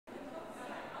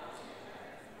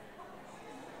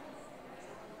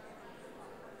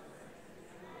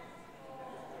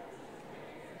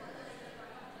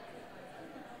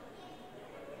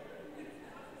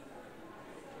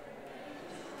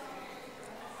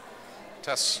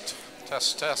Test,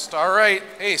 test, test. All right.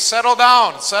 Hey, settle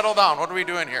down. Settle down. What are we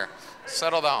doing here?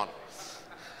 Settle down.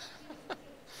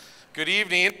 Good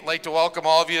evening. I'd like to welcome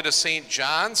all of you to St.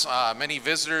 John's. Many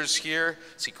visitors here.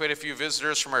 See quite a few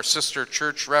visitors from our sister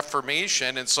church,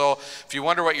 Reformation. And so if you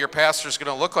wonder what your pastor is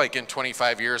going to look like in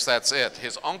 25 years, that's it.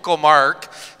 His Uncle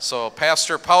Mark. So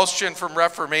Pastor Paustian from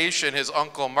Reformation, his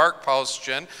Uncle Mark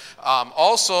Paustian.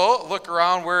 Also, look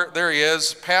around where, there he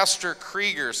is, Pastor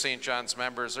Krieger, St. John's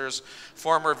members. There's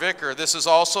former vicar. This is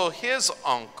also his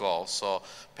uncle. So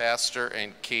Pastor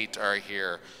and Kate are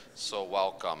here. So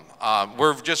welcome.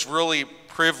 We're just really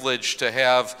privileged to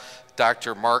have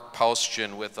Dr. Mark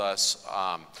Paustian with us.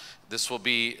 This will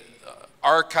be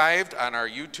archived on our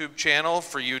YouTube channel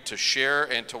for you to share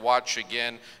and to watch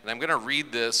again. And I'm going to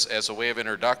read this as a way of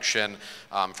introduction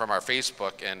from our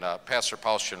Facebook, and Pastor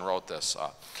Paustian wrote this.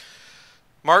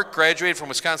 Mark graduated from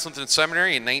Wisconsin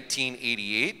Seminary in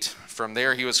 1988. From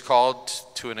there, he was called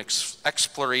to an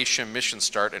exploration mission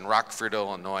start in Rockford,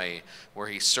 Illinois, where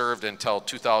he served until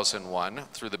 2001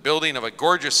 through the building of a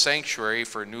gorgeous sanctuary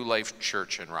for New Life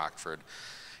Church in Rockford.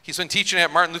 He's been teaching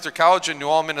at Martin Luther College in New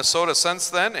Ulm, Minnesota since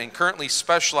then, and currently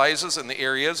specializes in the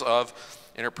areas of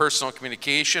interpersonal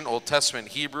communication, Old Testament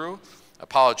Hebrew,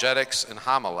 apologetics, and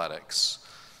homiletics.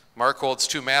 Mark holds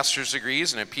 2 master's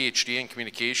degrees and a PhD in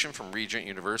communication from Regent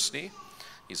University.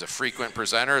 He's a frequent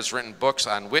presenter, has written books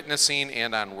on witnessing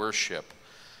and on worship.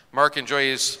 Mark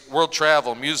enjoys world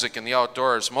travel, music, and the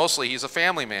outdoors. Mostly, he's a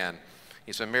family man.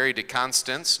 He's been married to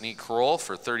Constance Nee Kroll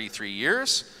for 33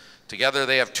 years. Together,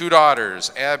 they have 2 daughters,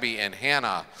 Abby and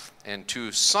Hannah, and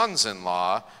 2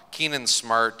 sons-in-law, Keenan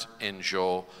Smart and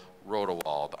Joe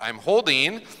Rodewald. I'm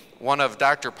holding one of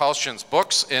Dr. Paustian's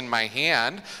books in my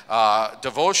hand,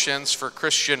 Devotions for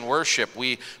Christian Worship.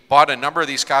 We bought a number of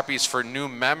these copies for new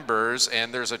members,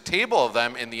 and there's a table of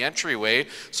them in the entryway,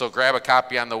 so grab a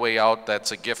copy on the way out.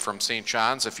 That's a gift from St.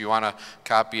 John's if you want a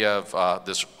copy of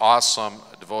this awesome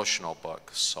devotional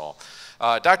book. So,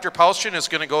 Dr. Paustian is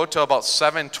going to go to about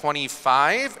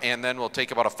 7:25, and then we'll take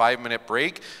about a 5-minute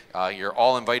break. You're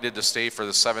all invited to stay for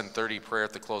the 7:30 prayer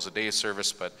at the close of day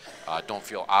service, but don't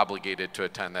feel obligated to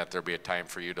attend that. There'll be a time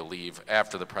for you to leave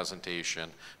after the presentation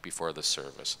before the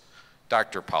service.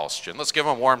 Dr. Paustian, let's give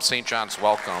him a warm St. John's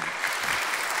welcome.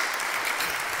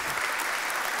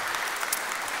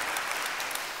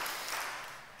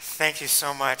 Thank you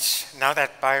so much. Now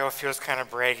that bio feels kind of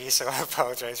braggy, so I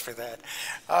apologize for that.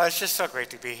 It's just so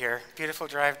great to be here. Beautiful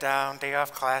drive down, day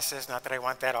off classes, not that I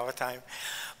want that all the time,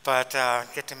 but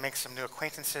get to make some new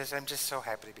acquaintances. I'm just so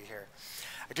happy to be here.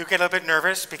 I do get a little bit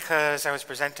nervous because I was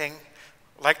presenting,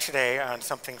 like today, on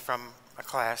something from a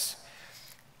class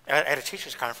at a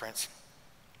teacher's conference.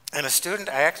 And a student,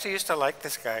 I actually used to like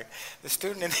this guy. The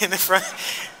student in the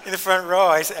front row,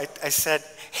 I said,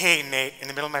 "Hey, Nate," in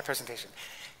the middle of my presentation.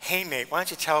 "Hey, Nate, why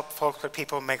don't you tell folks what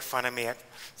people make fun of me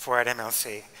for at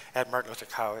MLC, at Martin Luther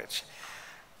College?"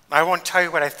 I won't tell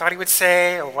you what I thought he would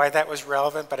say or why that was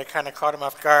relevant, but it kind of caught him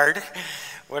off guard.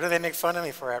 "What do they make fun of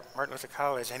me for at Martin Luther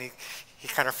College?" And he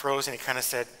kind of froze and he kind of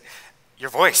said, "Your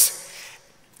voice."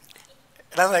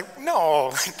 And I'm like,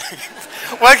 "No."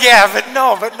 "Well, yeah, but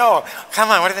no. Come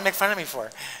on, what do they make fun of me for?"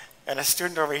 And a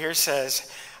student over here says,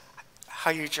 "How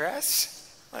you dress?"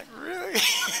 I'm like, really?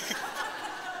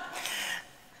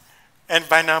 And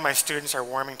by now, my students are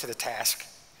warming to the task.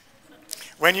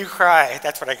 When you cry,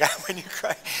 that's what I got, when you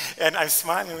cry. And I'm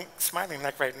smiling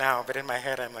like right now, but in my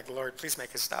head, I'm like, "Lord, please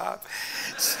make it stop."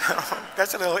 So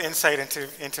that's a little insight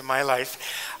into my life.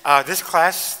 This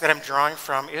class that I'm drawing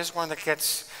from is one that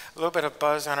gets a little bit of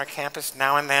buzz on our campus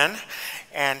now and then.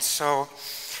 And so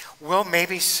we'll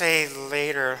maybe say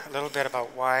later a little bit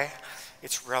about why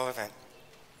it's relevant.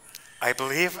 I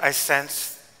believe I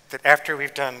sense that after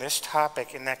we've done this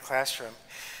topic in that classroom,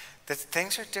 that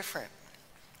things are different.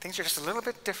 Things are just a little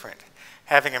bit different.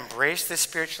 Having embraced this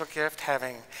spiritual gift,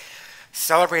 having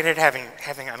celebrated,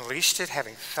 having unleashed it,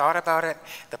 having thought about it,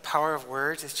 the power of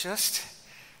words, it just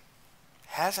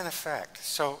has an effect.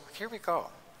 So here we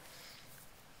go.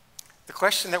 The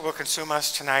question that will consume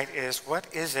us tonight is, what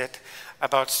is it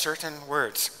about certain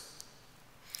words?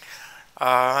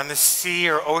 On the sea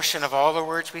or ocean of all the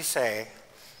words we say,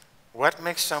 what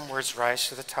makes some words rise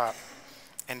to the top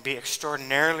and be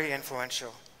extraordinarily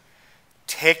influential,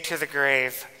 take to the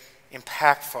grave,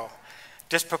 impactful,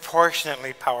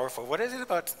 disproportionately powerful? What is it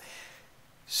about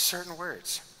certain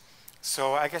words?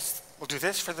 So I guess we'll do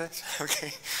this for this.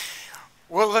 Okay.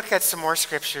 We'll look at some more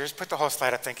scriptures. Put the whole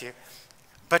slide up, thank you.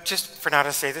 But just for now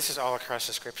to say, this is all across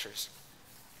the scriptures.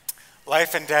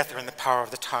 Life and death are in the power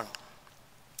of the tongue.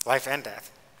 Life and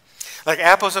death. Like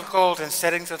apples of gold and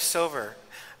settings of silver,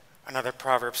 Another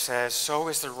proverb says, so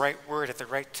is the right word at the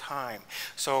right time.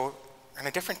 So in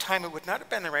a different time, it would not have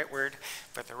been the right word,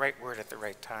 but the right word at the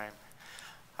right time.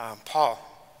 Paul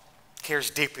cares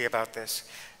deeply about this.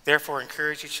 Therefore,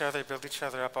 encourage each other, build each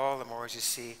other up all the more as you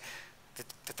see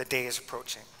that the day is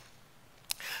approaching.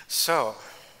 So,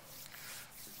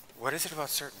 what is it about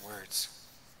certain words?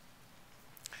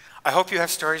 I hope you have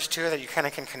stories too that you kind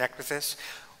of can connect with this.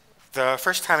 The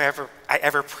first time I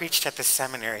ever preached at the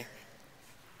seminary,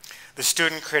 the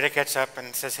student critic gets up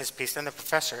and says his piece, and the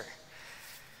professor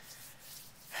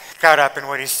got up, and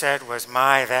what he said was,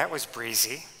 "My, that was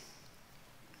breezy."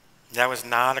 That was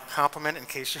not a compliment, in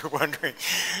case you're wondering.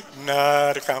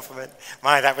 Not a compliment.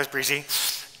 My, that was breezy.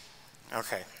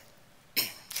 Okay.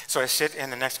 So I sit in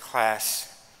the next class,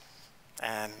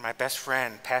 and my best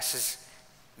friend passes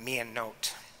me a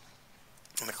note.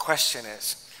 And the question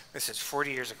is, this is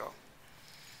 40 years ago.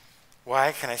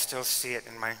 Why can I still see it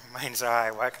in my mind's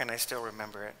eye? Why can I still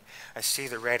remember it? I see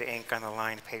the red ink on the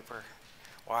lined paper.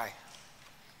 Why?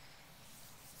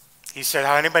 He said,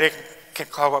 how anybody can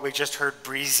call what we just heard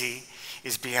breezy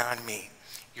is beyond me.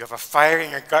 You have a fire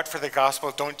in your gut for the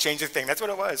gospel. Don't change a thing. That's what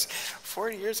it was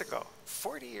 40 years ago.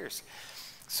 40 years.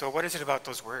 So what is it about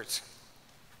those words?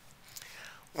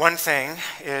 One thing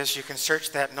is you can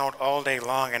search that note all day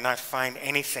long and not find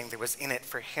anything that was in it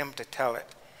for him to tell it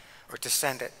or to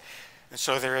send it. And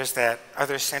so there is that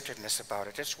other-centeredness about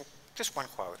it, just one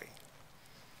quality.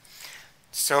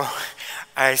 So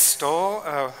I stole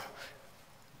a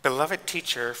beloved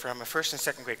teacher from a first and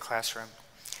second grade classroom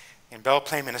in Belle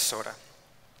Plaine, Minnesota.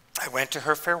 I went to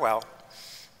her farewell.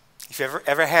 If you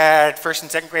ever had first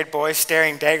and second grade boys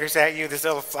staring daggers at you, this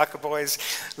little flock of boys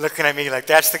looking at me like,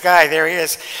 that's the guy, there he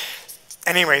is.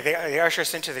 Anyway, they ushered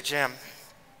us into the gym,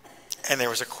 and there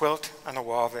was a quilt on the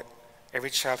wall that every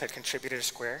child had contributed a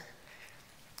square,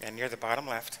 and near the bottom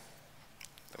left,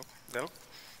 little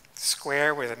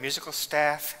square with a musical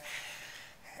staff,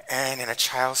 and in a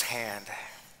child's hand,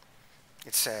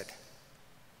 it said,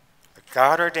 "What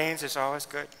God ordains is always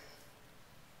good."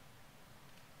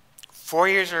 4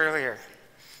 years earlier,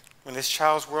 when this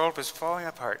child's world was falling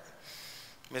apart,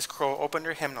 Ms. Kroll opened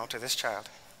her hymnal to this child.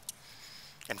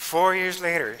 And 4 years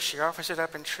later, she offers it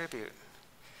up in tribute.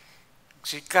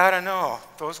 So you gotta know,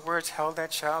 those words held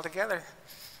that child together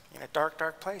in a dark,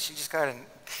 dark place. You just gotta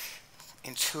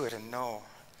intuit and know.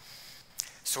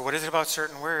 So what is it about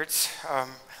certain words?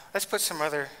 Let's put some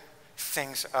other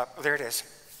things up. Oh, there it is.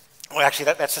 Well, actually,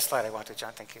 that's the slide I wanted,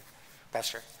 John. Thank you,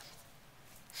 Pastor.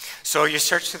 So you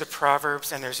search through the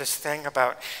Proverbs, and there's this thing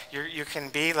about you can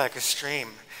be like a stream.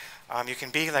 You can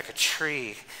be like a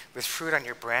tree with fruit on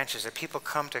your branches that people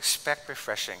come to expect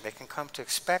refreshing. They can come to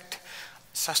expect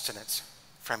sustenance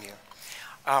from you.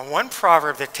 One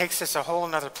proverb that takes this a whole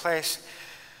another place,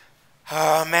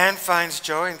 a man finds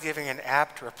joy in giving an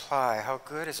apt reply. How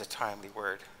good is a timely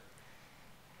word?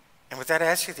 And with that, I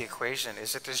ask you the equation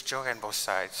is that there's joy on both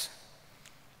sides.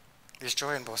 There's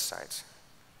joy on both sides.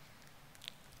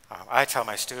 I tell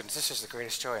my students, this is the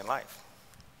greatest joy in life.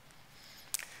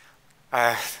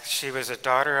 She was a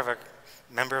daughter of a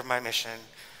member of my mission.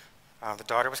 The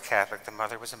daughter was Catholic, the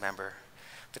mother was a member.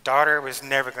 The daughter was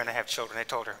never going to have children. They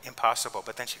told her, impossible,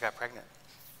 but then she got pregnant.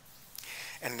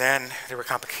 And then there were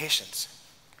complications.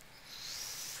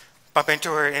 Bump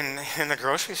into her in the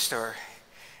grocery store,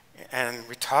 and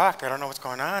we talked. I don't know what's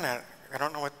going on. I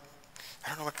don't know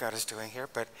what God is doing here,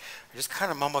 but I just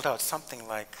kind of mumbled out something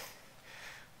like,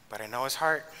 but I know his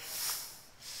heart.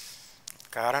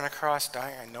 God on a cross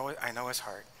dying, I know his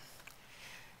heart.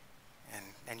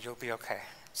 And you'll be okay.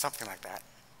 Something like that.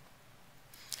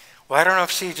 Well, I don't know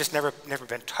if she just never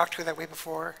been talked to that way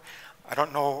before. I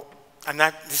don't know.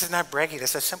 This is not braggy.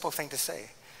 This is a simple thing to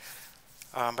say.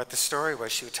 But the story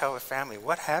was she would tell the family,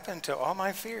 what happened to all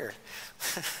my fear?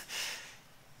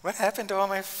 What happened to all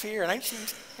my fear? And I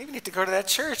maybe need to go to that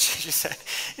church, she said.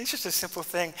 It's just a simple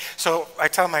thing. So I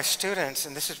tell my students,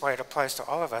 and this is why it applies to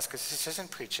all of us, because this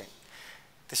isn't preaching.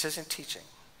 This isn't teaching.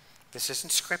 This isn't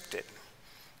scripted.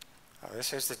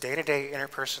 This is the day-to-day,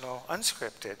 interpersonal,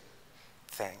 unscripted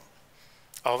thing.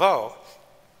 Although,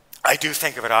 I do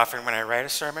think of it often when I write a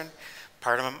sermon.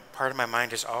 Part of my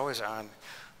mind is always on,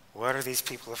 what are these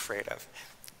people afraid of?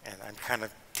 And I'm kind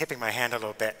of tipping my hand a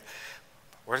little bit.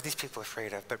 What are these people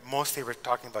afraid of? But mostly we're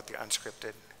talking about the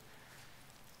unscripted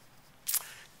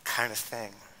kind of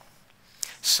thing.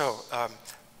 So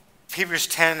Hebrews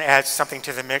 10 adds something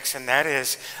to the mix, and that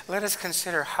is, let us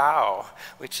consider how,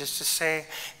 which is to say,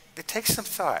 it takes some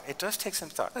thought. It does take some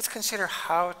thought. Let's consider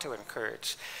how to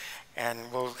encourage. And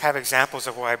we'll have examples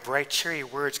of why bright, cheery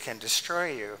words can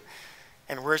destroy you,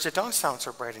 and words that don't sound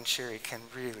so bright and cheery can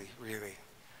really, really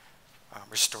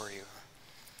restore you.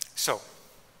 So,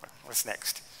 what's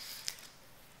next?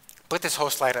 Put this whole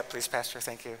slide up, please, Pastor.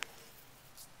 Thank you.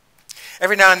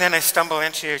 Every now and then I stumble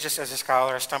into, just as a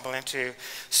scholar, I stumble into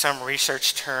some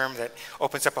research term that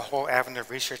opens up a whole avenue of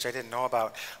research I didn't know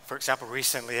about. For example,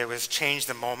 recently it was change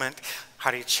the moment. How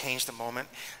do you change the moment?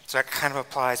 So that kind of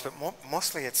applies, but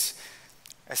mostly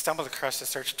I stumbled across the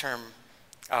search term,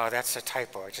 that's a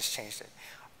typo, I just changed it.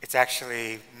 It's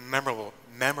actually memorable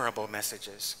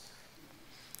messages.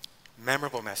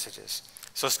 Memorable messages.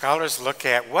 So scholars look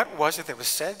at what was it that was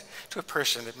said to a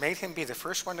person that made him be the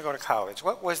first one to go to college?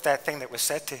 What was that thing that was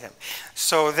said to him?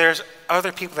 So there's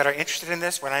other people that are interested in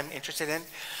this, what I'm interested in.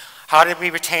 How did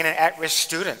we retain an at-risk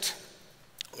student?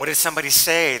 What did somebody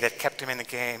say that kept him in the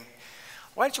game?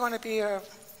 Why did you want to be a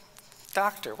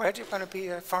doctor? Why did you want to be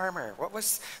a farmer? What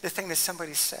was the thing that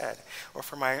somebody said? Or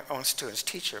for my own students,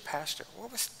 teacher, pastor,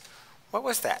 what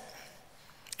was that?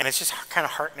 And it's just kind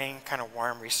of heartening, kind of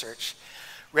warm research.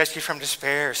 Rescue from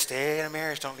despair, stay in a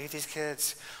marriage, don't leave these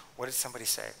kids. What did somebody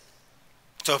say?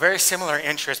 So very similar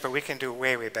interest, but we can do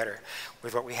way, way better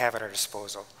with what we have at our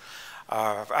disposal.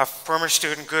 A former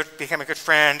student became a good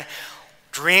friend,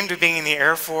 dreamed of being in the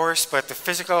Air Force, but the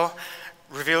physical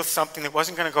revealed something that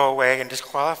wasn't going to go away and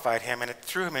disqualified him, and it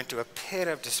threw him into a pit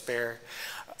of despair.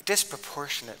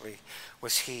 Disproportionately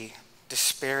was he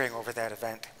despairing over that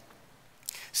event.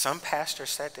 Some pastor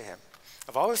said to him,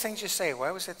 of all the things you say,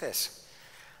 why was it this?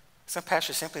 Some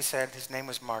pastor simply said, his name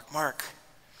was Mark. Mark,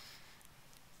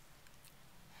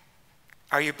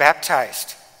 are you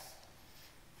baptized?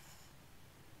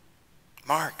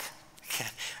 Mark,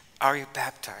 are you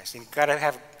baptized? You've got to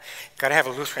have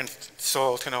a Lutheran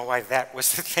soul to know why that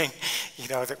was the thing,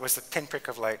 that was the pinprick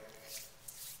of light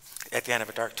at the end of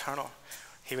a dark tunnel.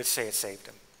 He would say it saved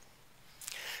him.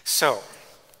 So,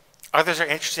 others are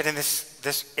interested in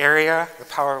this area, the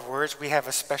power of words. We have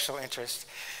a special interest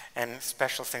and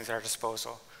special things at our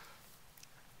disposal.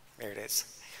 There it is.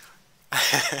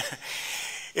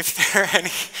 If there are any,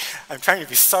 I'm trying to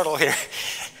be subtle here.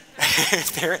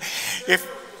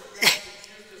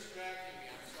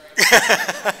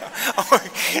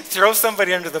 Throw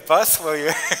somebody under the bus, will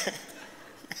you?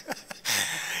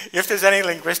 If there's any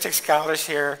linguistic scholars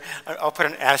here, I'll put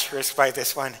an asterisk by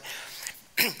this one.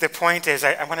 The point is,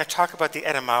 I want to talk about the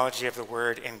etymology of the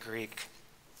word in Greek.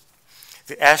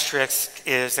 The asterisk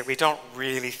is that we don't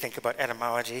really think about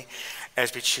etymology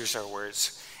as we choose our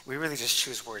words. We really just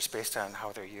choose words based on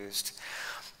how they're used.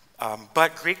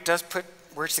 But Greek does put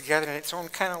words together in its own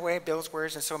kind of way, builds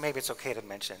words, and so maybe it's okay to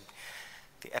mention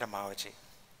the etymology.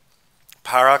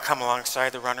 Para, come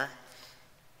alongside the runner.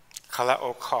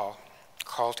 Kalao,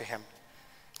 call to him,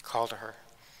 call to her.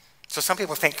 So some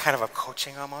people think kind of a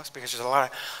coaching almost, because there's a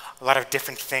lot of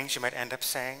different things you might end up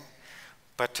saying.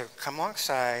 But to come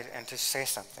alongside and to say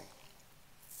something.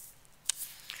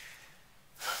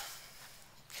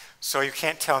 So you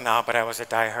can't tell now, but I was a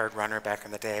diehard runner back in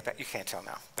the day. But you can't tell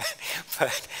now.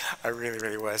 But I really,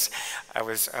 really was. I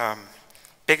was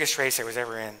biggest race I was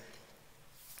ever in.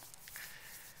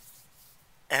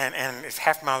 And it's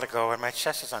half a mile to go, and my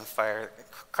chest is on fire.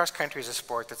 Cross country is a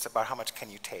sport that's about how much can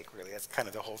you take, really. That's kind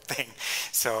of the whole thing.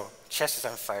 So chest is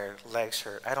on fire, legs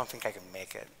hurt. I don't think I can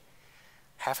make it.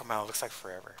 Half a mile looks like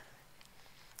forever.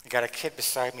 I got a kid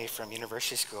beside me from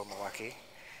University School, Milwaukee.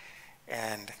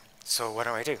 And so what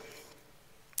do?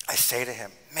 I say to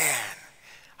him, man,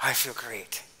 I feel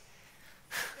great.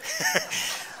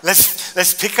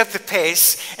 Let's pick up the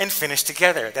pace and finish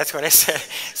together. That's what I said.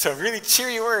 So really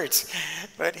cheery words.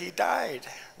 But he died,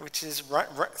 which is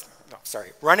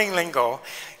running lingo.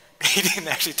 He didn't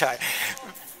actually die.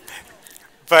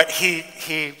 But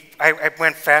I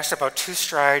went fast about 2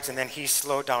 strides, and then he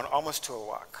slowed down almost to a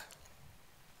walk.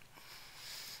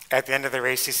 At the end of the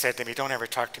race, he said to me, don't ever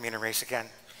talk to me in a race again.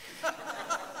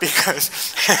 Because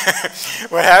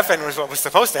what happened was what was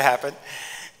supposed to happen,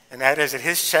 and that is that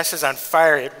his chest is on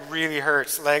fire. It really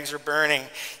hurts. Legs are burning.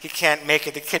 He can't make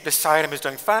it. The kid beside him is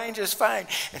doing fine, just fine.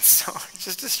 And so it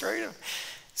just destroyed him.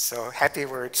 So happy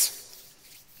words,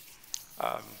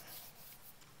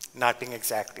 not being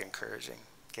exactly encouraging.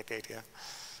 Get the idea?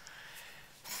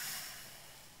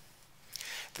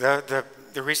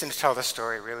 The reason to tell this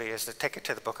story really is to take it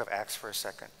to the book of Acts for a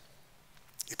second.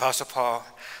 The Apostle Paul,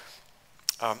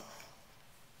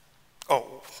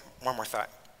 one more thought.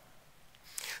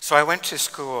 So I went to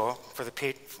school for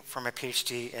my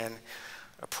PhD in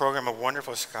a program of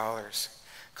wonderful scholars,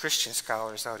 Christian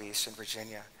scholars out east in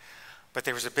Virginia. But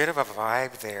there was a bit of a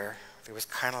vibe there. It was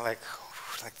kind of like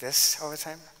this all the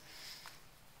time.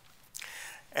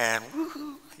 And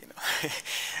woohoo,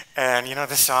 and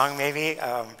the song maybe,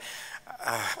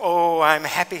 Oh, I'm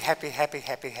happy, happy, happy,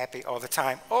 happy, happy all the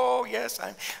time. Oh, yes,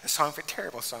 I'm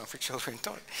terrible song for children.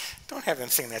 Don't have them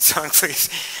sing that song, please.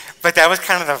 But that was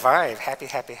kind of the vibe, happy,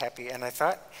 happy, happy. And I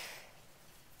thought,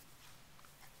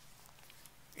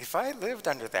 if I lived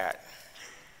under that,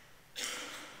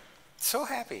 so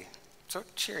happy, so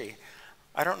cheery,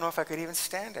 I don't know if I could even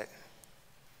stand it.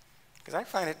 Because I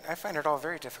find it all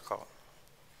very difficult.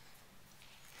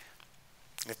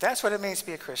 If that's what it means to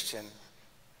be a Christian,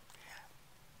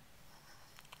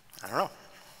 I don't know.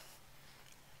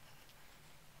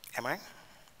 Am I?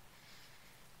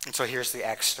 And so here's the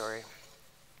Acts story.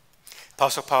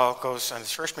 Apostle Paul goes on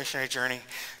his first missionary journey,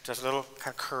 does a little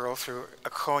kind of curl through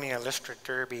Iconium, Lystra,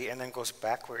 Derbe, and then goes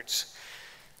backwards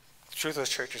through those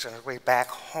churches on his way back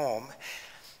home.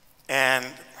 And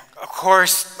of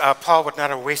course, Paul would not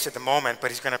have wasted the moment,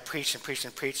 but he's going to preach and preach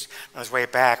and preach on his way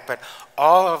back. But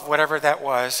all of whatever that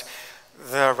was,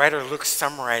 the writer Luke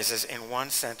summarizes in one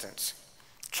sentence,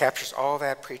 captures all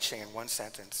that preaching in one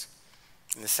sentence.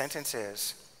 And the sentence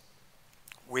is,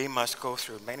 we must go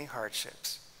through many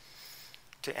hardships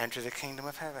to enter the kingdom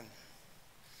of heaven.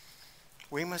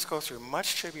 We must go through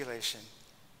much tribulation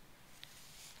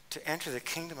to enter the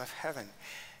kingdom of heaven.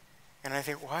 And I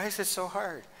think, why is it so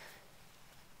hard?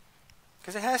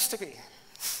 Because it has to be.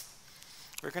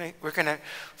 We're going to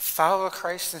follow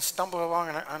Christ and stumble along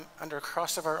under a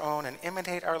cross of our own and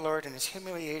imitate our Lord in his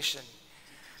humiliation.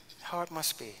 How it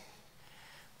must be.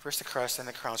 First the cross, then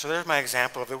the crown. So there's my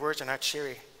example of the words are not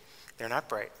cheery. They're not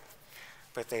bright.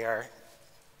 But they are,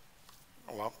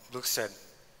 well, Luke said,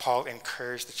 Paul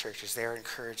encouraged the churches. They are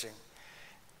encouraging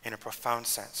in a profound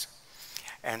sense.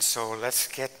 And so let's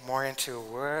get more into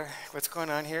what's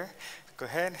going on here. Go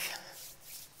ahead.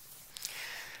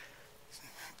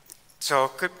 So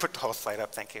could put the whole slide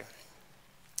up, thank you.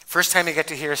 First time you get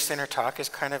to hear a sinner talk is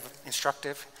kind of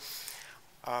instructive.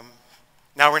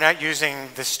 Now we're not using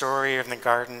the story of the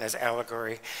garden as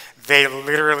allegory. They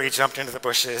literally jumped into the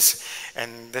bushes,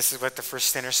 and this is what the first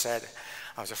sinner said.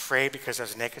 I was afraid because I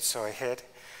was naked, so I hid.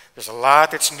 There's a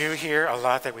lot that's new here, a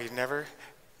lot that we've never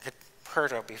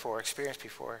heard of before, experienced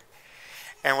before.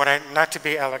 And not to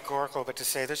be allegorical, but to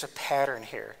say there's a pattern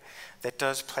here that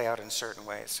does play out in certain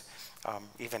ways,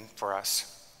 even for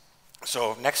us.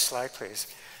 So next slide,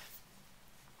 please.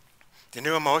 The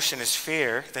new emotion is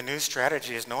fear. The new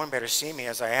strategy is no one better see me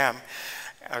as I am.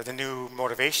 Or the new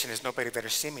motivation is nobody better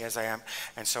see me as I am,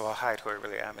 and so I'll hide who I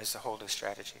really am, is the whole new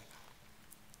strategy.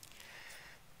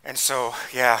 And so,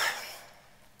 yeah,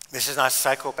 this is not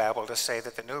psychobabble to say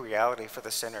that the new reality for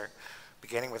the sinner,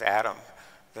 beginning with Adam,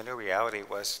 the new reality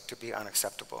was to be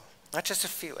unacceptable. Not just to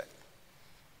feel it,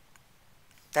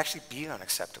 to actually be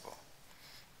unacceptable.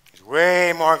 There's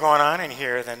way more going on in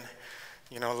here than,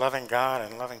 loving God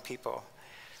and loving people.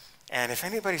 And if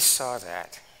anybody saw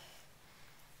that,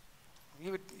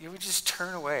 you would just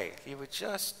turn away. You would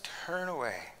just turn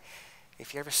away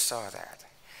if you ever saw that.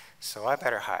 So I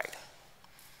better hide.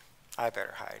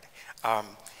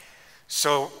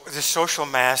 So the social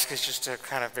mask is just a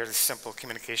kind of very simple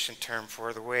communication term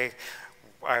for the way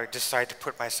I decide to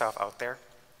put myself out there.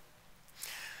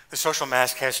 The social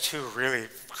mask has two really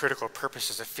critical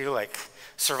purposes. I feel like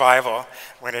survival,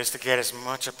 when it is to get as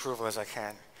much approval as I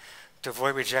can, to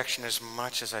avoid rejection as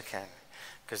much as I can,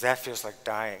 because that feels like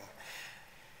dying.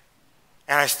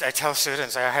 And I tell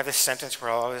students, I have this sentence where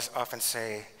I always often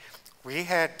say, we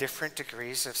had different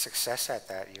degrees of success at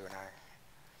that, you and I.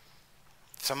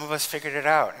 Some of us figured it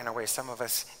out in a way, some of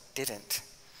us didn't.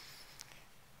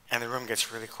 And the room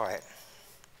gets really quiet.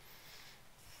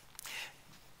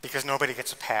 Because nobody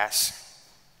gets a pass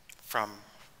from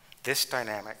this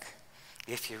dynamic,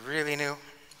 if you really knew.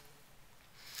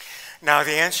 Now,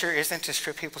 the answer isn't to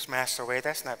strip people's masks away.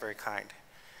 That's not very kind.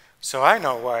 So I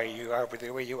know why you are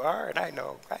the way you are, and I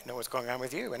know what's going on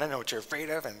with you, and I know what you're afraid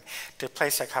of, and to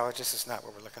play psychologist is not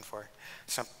what we're looking for,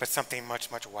 but something much,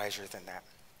 much wiser than that.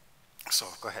 So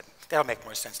go ahead. That'll make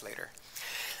more sense later.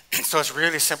 So it's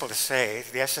really simple to say,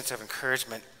 the essence of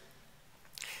encouragement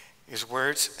is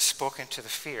words spoken to the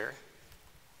fear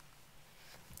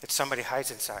that somebody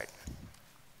hides inside.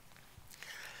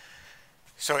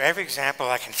 So every example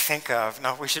I can think of,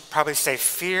 now we should probably say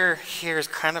fear here is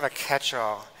kind of a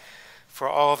catch-all for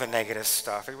all the negative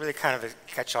stuff. It really kind of a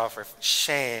catch-all for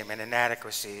shame and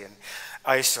inadequacy and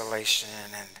isolation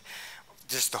and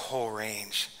just the whole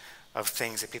range of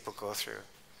things that people go through.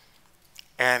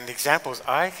 And the examples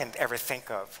I can ever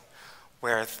think of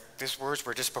where these words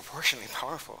were disproportionately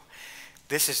powerful,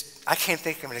 I can't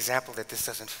think of an example that this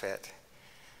doesn't fit.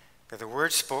 That the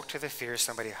word spoke to the fear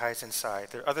somebody hides inside.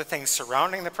 There are other things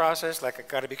surrounding the process, like I've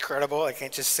got to be credible, I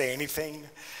can't just say anything,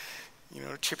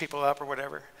 cheer people up or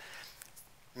whatever.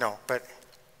 No, but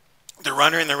the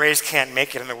runner in the race can't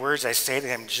make it, and the words I say to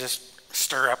him just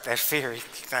stir up that fear.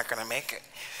 He's not going to make it.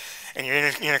 And you're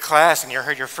in a class, and you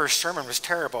heard your first sermon was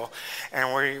terrible,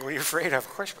 and what are you afraid of? Of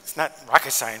course, it's not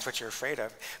rocket science what you're afraid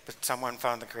of, but someone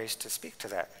found the grace to speak to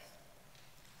that.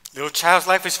 Little child's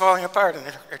life is falling apart, and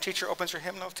her teacher opens her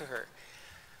hymnal to her.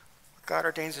 What God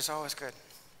ordains is always good.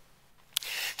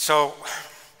 So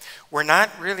we're not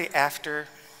really after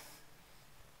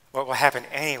what will happen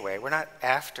anyway. We're not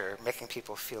after making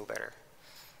people feel better.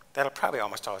 That'll probably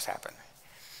almost always happen.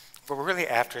 But we're really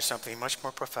after something much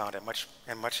more profound and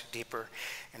much deeper,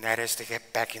 and that is to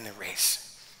get back in the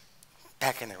race.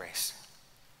 Back in the race.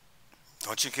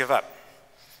 Don't you give up.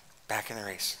 Back in the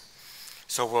race.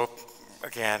 So we'll,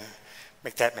 again,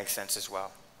 make that make sense as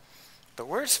well. The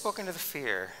words spoken to the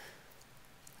fear,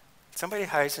 somebody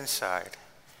hides inside.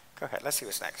 Go ahead, let's see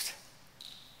what's next.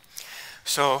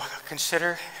 So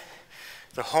consider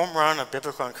the home run of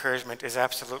biblical encouragement is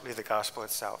absolutely the gospel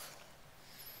itself.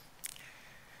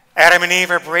 Adam and Eve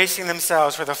are bracing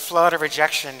themselves for the flood of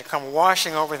rejection to come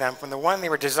washing over them from the one they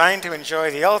were designed to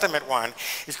enjoy. The ultimate one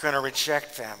is going to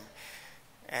reject them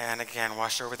and again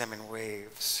wash over them in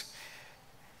waves.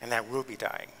 And that will be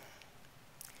dying.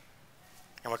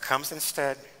 And what comes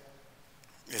instead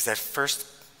is that first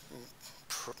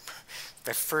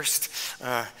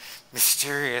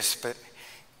mysterious but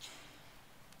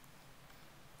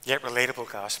yet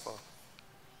relatable gospel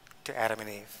to Adam and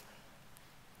Eve.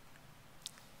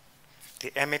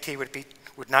 The enmity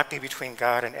would not be between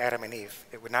God and Adam and Eve.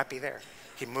 It would not be there.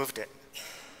 He moved it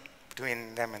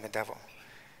between them and the devil.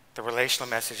 The relational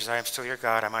message is, I am still your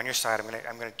God. I'm on your side.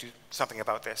 I'm going to do something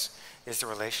about this, is the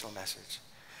relational message.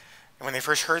 And when they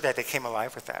first heard that, they came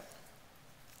alive with that.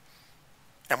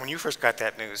 And when you first got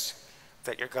that news,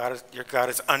 that your God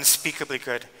is unspeakably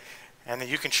good, and that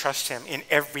you can trust him in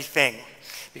everything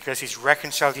because he's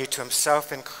reconciled you to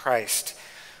himself in Christ.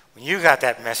 When you got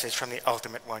that message from the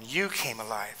ultimate one, you came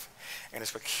alive. And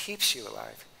it's what keeps you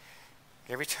alive.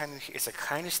 Every time, it's the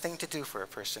kindest thing to do for a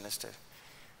person is to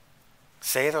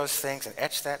say those things and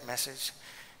etch that message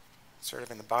sort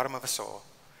of in the bottom of a soul.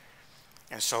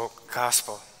 And so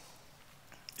gospel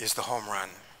is the home run.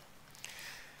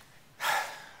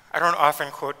 I don't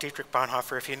often quote Dietrich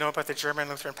Bonhoeffer. If you know about the German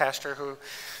Lutheran pastor who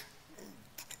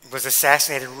was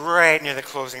assassinated right near the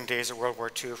closing days of World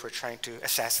War II for trying to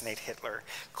assassinate Hitler.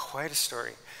 Quite a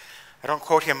story. I don't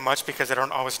quote him much because I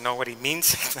don't always know what he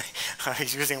means.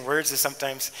 He's using words that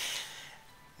sometimes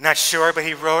not sure, but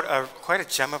he wrote quite a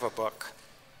gem of a book.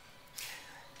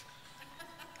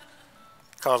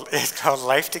 It's called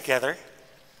Life Together.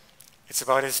 It's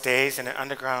about his days in an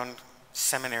underground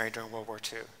seminary during World War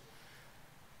II.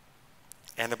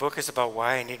 And the book is about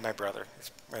why I need my brother.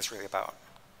 That's what it's really about.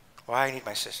 Why I need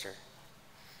my sister.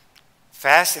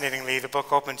 Fascinatingly, the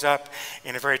book opens up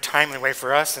in a very timely way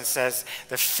for us and says,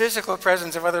 the physical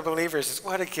presence of other believers is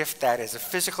what a gift that is, a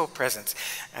physical presence.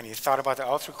 And he thought about that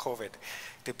all through COVID,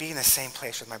 to be in the same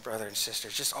place with my brother and sister,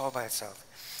 just all by itself.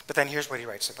 But then here's what he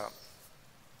writes about.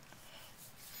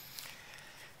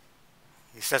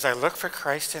 He says, I look for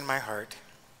Christ in my heart,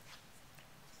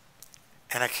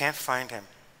 and I can't find him.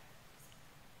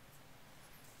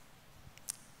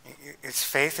 Its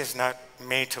faith is not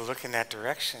made to look in that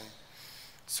direction.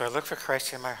 So I look for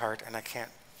Christ in my heart, and I can't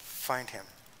find him.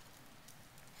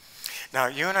 Now,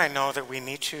 you and I know that we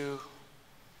need to,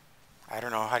 I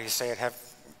don't know, how do you say it, have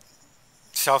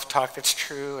self-talk that's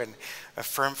true and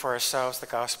affirm for ourselves the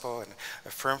gospel and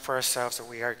affirm for ourselves that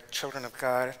we are children of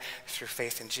God through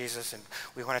faith in Jesus, and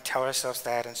we want to tell ourselves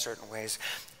that in certain ways.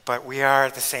 But we are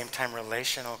at the same time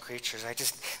relational creatures.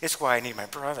 It's why I need my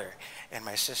brother and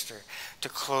my sister. To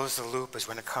close the loop is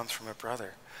when it comes from a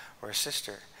brother or a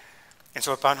sister. And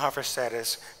so what Bonhoeffer said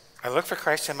is, I look for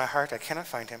Christ in my heart, I cannot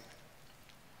find him.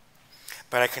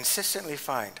 But I consistently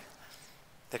find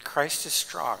that Christ is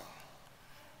strong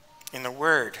in the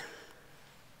word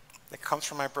that comes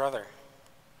from my brother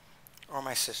or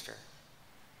my sister.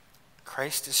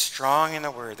 Christ is strong in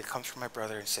the word that comes from my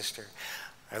brother and sister.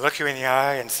 I look you in the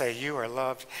eye and say, you are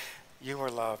loved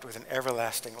with an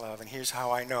everlasting love. And here's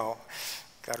how I know.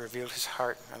 God revealed his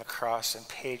heart on the cross and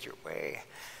paid your way.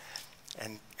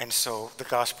 And so the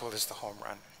gospel is the home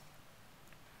run.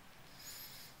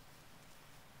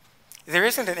 There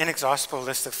isn't an inexhaustible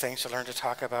list of things to learn to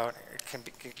talk about.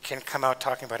 It can come out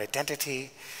talking about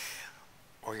identity,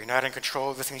 or you're not in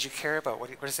control of the things you care about.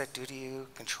 What does that do to you?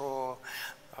 Control,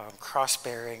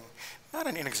 cross-bearing. Not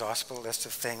an inexhaustible list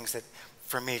of things that,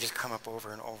 for me, just come up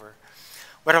over and over.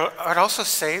 What I'd also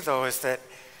say, though, is that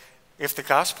if the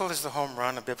gospel is the home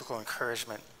run of biblical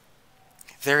encouragement,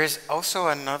 there is also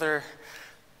another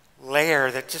layer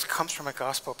that just comes from a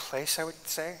gospel place, I would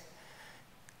say,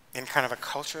 in kind of a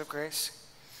culture of grace.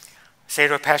 Say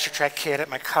to a pastor track kid at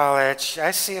my college,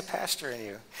 I see a pastor in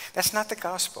you. That's not the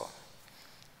gospel.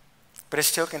 But it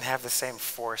still can have the same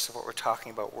force of what we're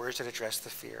talking about, words that address the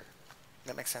fear.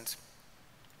 That makes sense?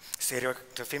 Say to a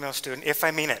female student, if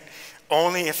I mean it,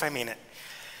 only if I mean it.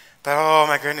 But oh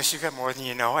my goodness, you've got more than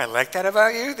you know. I like that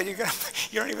about you, that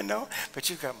you don't even know, but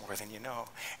you've got more than you know.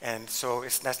 And so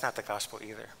that's not the gospel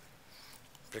either.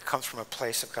 But it comes from a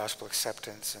place of gospel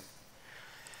acceptance. And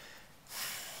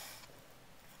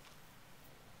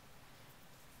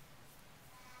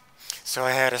so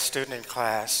I had a student in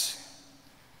class.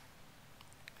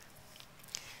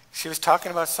 She was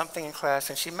talking about something in class,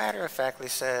 and she matter-of-factly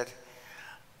said,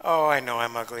 oh, I know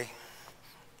I'm ugly.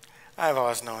 I've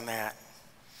always known that.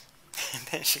 And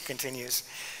then she continues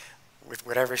with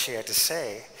whatever she had to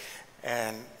say.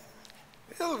 And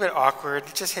a little bit awkward.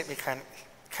 It just hit me kind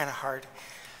of hard.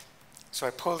 So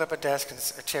I pulled up a desk and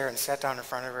a chair and sat down in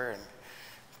front of her and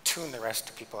tuned the rest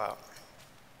of people out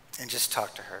and just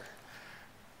talked to her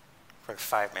for like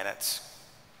 5 minutes.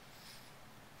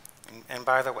 And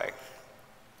by the way,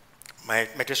 my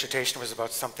dissertation was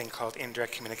about something called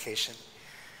indirect communication.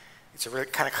 It's a really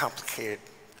kind of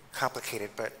complicated,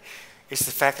 but it's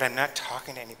the fact that I'm not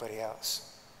talking to anybody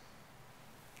else.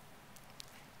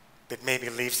 That maybe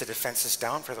leaves the defenses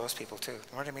down for those people too. You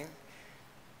know what I mean?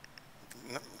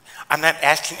 I'm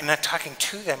not talking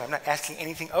to them. I'm not asking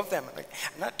anything of them.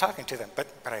 I'm not talking to them, but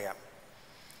I am,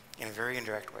 in a very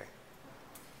indirect way.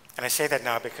 And I say that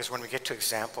now because when we get to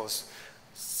examples,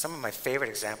 some of my favorite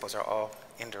examples are all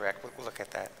indirect. We'll look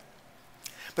at that.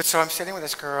 But so I'm sitting with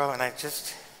this girl, and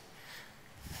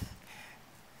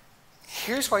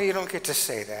here's why you don't get to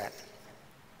say that.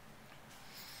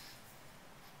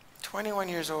 21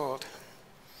 years old.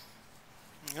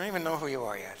 You don't even know who you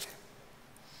are yet.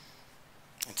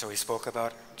 And so he spoke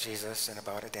about Jesus and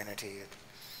about identity.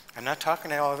 I'm not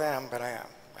talking to all of them, but I am.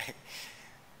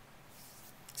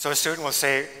 So a student will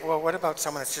say, well, what about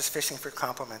someone that's just fishing for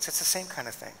compliments? It's the same kind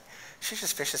of thing. She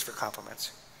just fishes for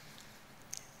compliments.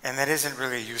 And that isn't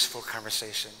really a useful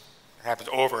conversation. It happens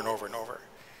over and over and over.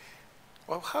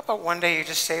 Well, how about one day you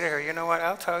just say to her, you know what,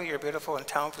 I'll tell you you're beautiful and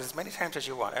talented as many times as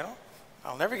you want.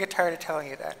 I'll never get tired of telling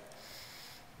you that.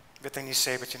 But then you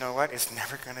say, but you know what, it's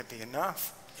never going to be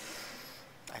enough.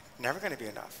 Never going to be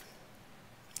enough.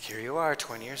 Here you are,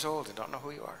 20 years old, and don't know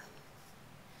who you are.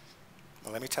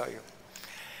 Well, let me tell you.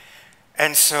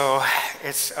 And so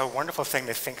it's a wonderful thing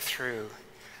to think through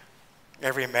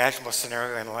every imaginable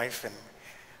scenario in life and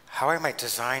how I might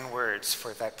design words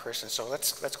for that person. So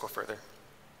let's go further.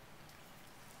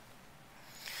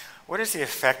 What is the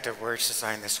effect of words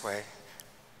designed this way?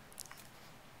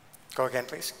 Go again,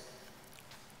 please.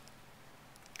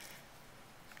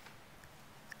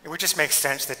 It would just make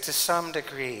sense that to some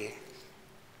degree,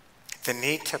 the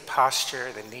need to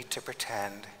posture, the need to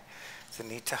pretend, the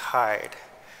need to hide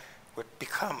would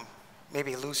become,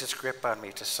 maybe lose its grip on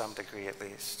me to some degree at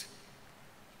least.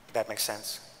 That makes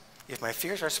sense. If my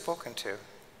fears are spoken to,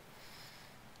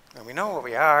 and we know what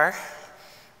we are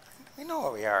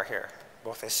here,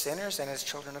 both as sinners and as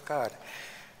children of God.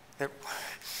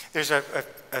 There's a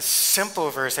simple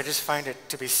verse, I just find it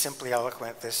to be simply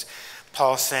eloquent, this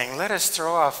Paul saying, let us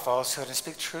throw off falsehood and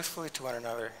speak truthfully to one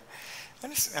another.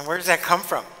 And where does that come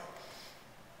from?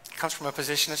 It comes from a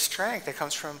position of strength. It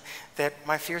comes from that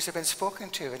my fears have been spoken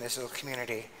to in this little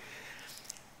community.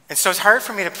 And so it's hard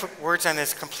for me to put words on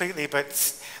this completely,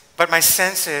 but my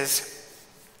sense is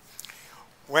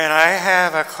when I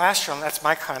have a classroom, that's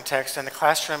my context, and the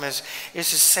classroom is a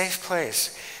safe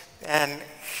place. And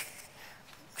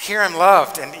here I'm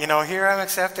loved, and here I'm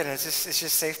accepted, and it's just a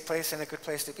safe place and a good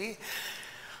place to be.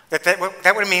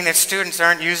 That would mean that students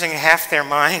aren't using half their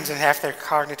minds and half their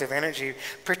cognitive energy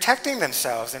protecting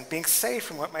themselves and being safe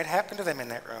from what might happen to them in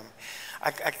that room.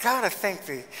 I gotta think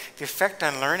the effect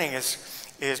on learning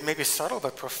is maybe subtle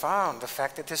but profound. The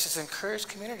fact that this is an encouraged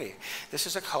community. This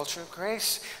is a culture of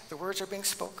grace. The words are being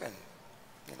spoken,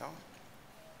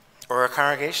 Or a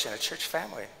congregation, a church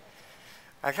family.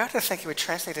 I got to think it would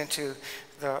translate into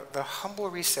the humble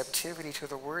receptivity to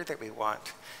the word that we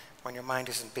want when your mind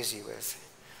isn't busy with,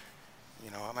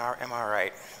 am I all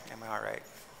right? Am I all right?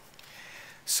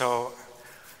 So,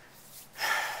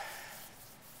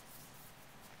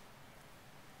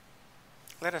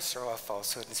 let us throw off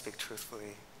falsehood and speak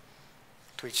truthfully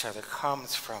to each other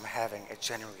comes from having a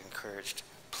genuinely encouraged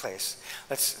place.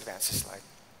 Let's advance the slide.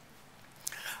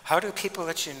 How do people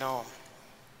let you know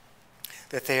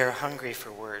that they are hungry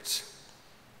for words?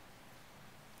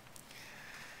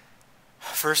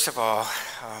 First of all,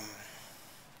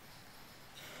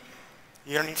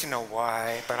 You don't need to know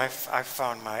why, but I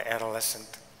found my adolescent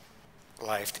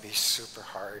life to be super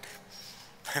hard.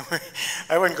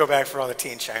 I wouldn't go back for all the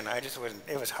teen China. I just wouldn't.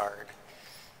 It was hard.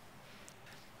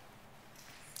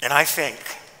 And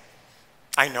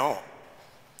I know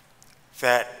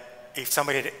that if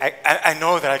somebody, I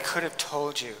know that I could have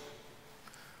told you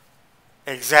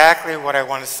exactly what I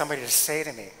wanted somebody to say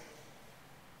to me.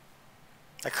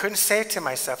 I couldn't say it to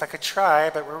myself. I could try,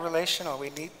 but we're relational.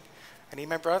 I need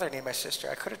my brother, I need my sister.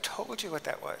 I could have told you what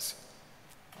that was.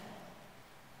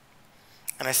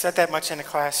 And I said that much in a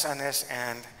class on this,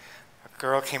 and a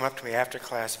girl came up to me after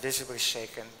class, visibly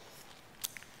shaken.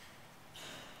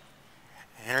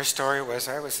 And her story was,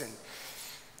 I was in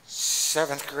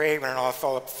 7th grade when it all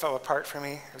fell apart for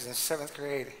me. I was in 7th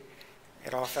grade.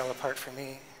 It all fell apart for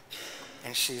me.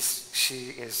 And she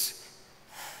is,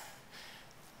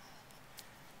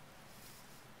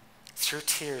 through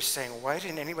tears, saying, why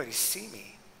didn't anybody see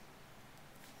me?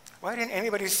 Why didn't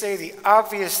anybody say the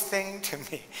obvious thing to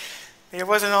me? It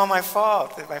wasn't all my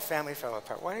fault that my family fell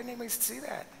apart. Why didn't anybody see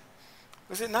that?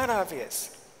 Was it not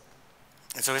obvious?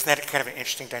 And so isn't that kind of an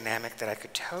interesting dynamic that I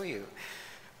could tell you,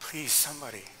 please,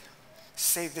 somebody,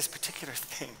 say this particular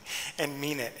thing and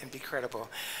mean it and be credible.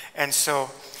 And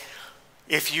so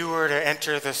if you were to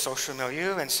enter the social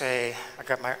milieu and say, I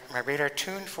got my radar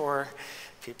tuned for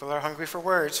people are hungry for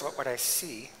words, what would I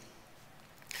see?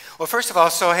 Well, first of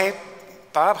all, so, hey,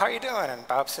 Bob, how are you doing? And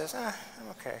Bob says, I'm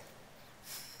okay.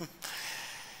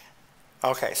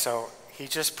 Okay, so he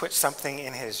just put something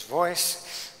in his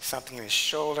voice, something in his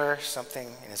shoulder, something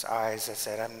in his eyes that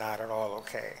said, I'm not at all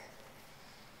okay.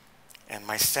 And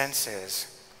my sense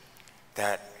is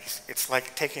that it's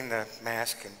like taking the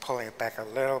mask and pulling it back a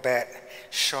little bit,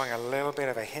 showing a little bit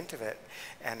of a hint of it,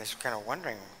 and it's kind of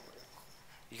wondering,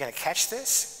 you gonna catch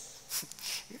this?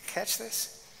 You catch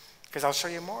this? Because I'll show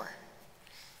you more.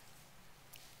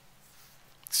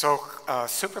 So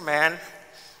Superman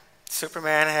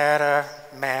had a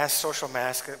mask, social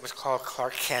mask, that was called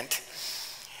Clark Kent.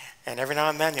 And every now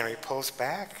and then, he pulls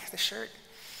back the shirt,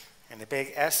 and the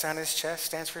big S on his chest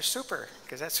stands for super,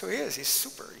 because that's who he is. He's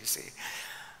super, you see.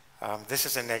 This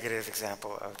is a negative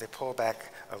example of they pull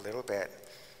back a little bit,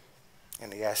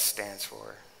 and the S stands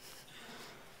for,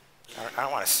 I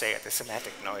don't want to say it. The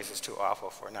semantic noise is too awful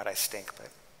for it. Not I stink, but.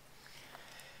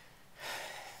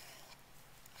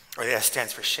 Or the S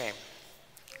stands for shame.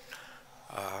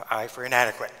 I for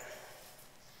inadequate.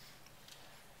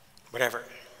 Whatever.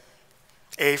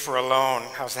 A for alone.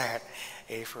 How's that?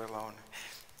 A for alone.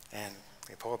 And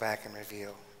they pull back and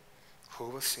reveal who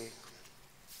will see,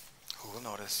 who will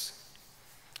notice,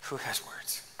 who has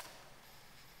words.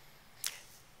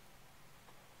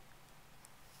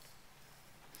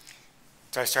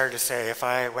 So I started to say, if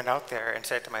I went out there and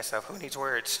said to myself, who needs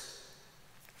words?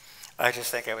 I just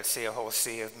think I would see a whole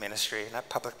sea of ministry, not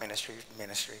public ministry,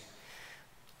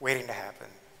 waiting to happen.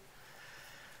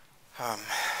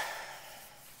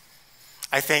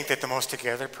 I think that the most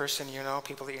together person you know,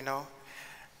 people that you know,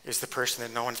 is the person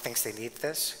that no one thinks they need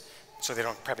this, so they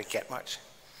don't probably get much.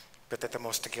 But that the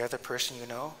most together person you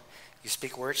know, you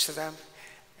speak words to them,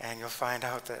 and you'll find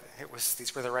out that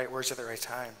these were the right words at the right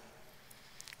time.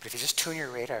 But if you just tune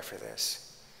your radar for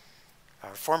this,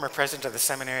 our former president of the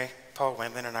seminary, Paul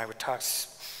Wendland, and I would talk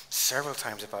several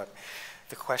times about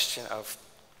the question of,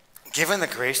 given the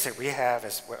grace that we have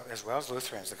as well as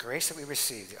Lutherans, the grace that we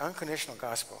receive, the unconditional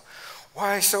gospel,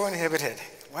 why so inhibited?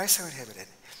 Why so inhibited?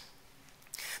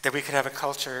 That we could have a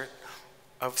culture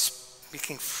of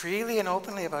speaking freely and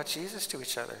openly about Jesus to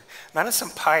each other. Not in some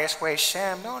pious way,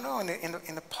 sham, no,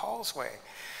 in the Paul's way.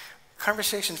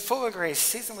 Conversation full of grace,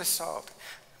 seasoned with salt.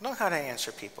 Know how to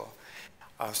answer people.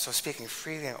 So speaking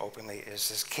freely and openly is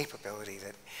this capability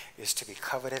that is to be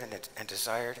coveted and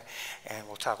desired, and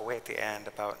we'll talk away at the end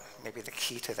about maybe the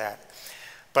key to that.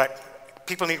 But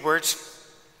people need words.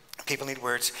 People need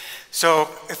words. So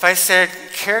if I said,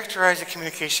 characterize the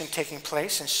communication taking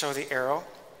place and show the arrow,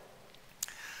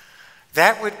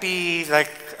 that would be like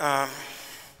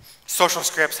social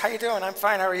scripts. How you doing? I'm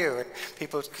fine. How are you? And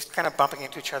people kind of bumping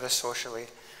into each other socially.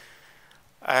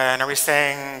 And are we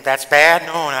saying that's bad?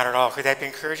 No, not at all. Could that be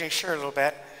encouraging? Sure, a little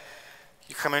bit.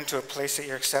 You come into a place that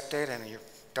you're accepted and you're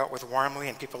dealt with warmly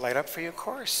and people light up for you, of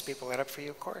course. People light up for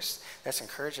you, of course. That's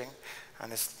encouraging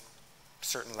on this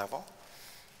certain level.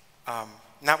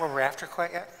 Not what we're after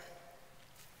quite yet.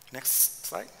 Next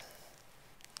slide.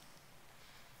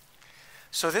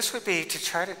 So this would be to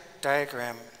try to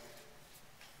diagram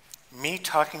me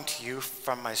talking to you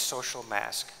from my social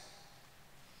mask.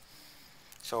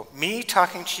 So me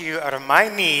talking to you out of my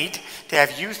need to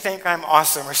have you think I'm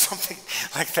awesome or something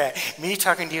like that. Me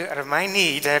talking to you out of my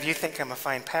need to have you think I'm a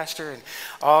fine pastor and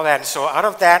all that. And so out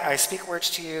of that, I speak words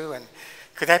to you. And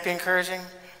could that be encouraging?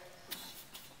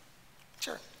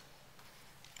 Sure.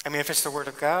 I mean, if it's the word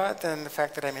of God, then the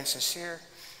fact that I'm insincere,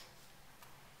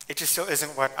 it just still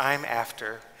isn't what I'm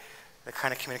after, the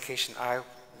kind of communication I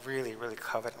really, really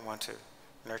covet and want to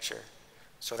nurture.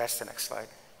 So that's the next slide.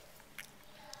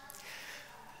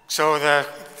 So the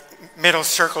middle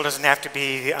circle doesn't have to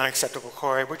be the unacceptable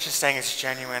core. We're just saying it's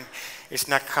genuine. It's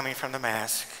not coming from the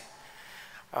mask.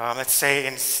 Let's say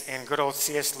in good old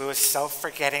C.S. Lewis,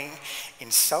 self-forgetting.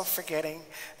 In self-forgetting,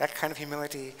 that kind of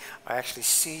humility, I actually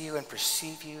see you and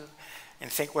perceive you and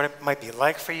think what it might be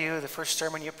like for you, the first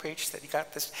sermon you preached, that you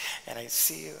got this, and I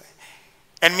see you.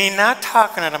 And me not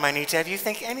talking out of my need to have you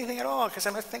think anything at all, because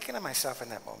I'm not thinking of myself in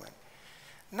that moment.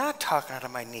 Not talking out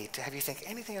of my need to have you think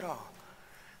anything at all.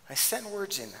 I sent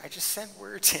words in. I just sent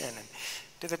words in and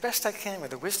do the best I can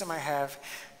with the wisdom I have.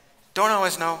 Don't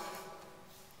always know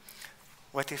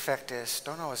what the effect is.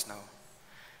 Don't always know.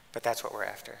 But that's what we're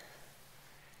after.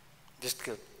 Just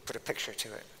to put a picture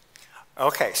to it.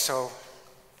 Okay, so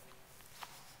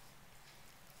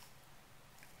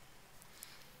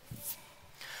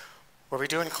what we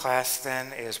do in class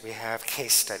then is we have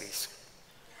case studies.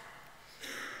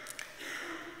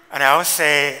 And I always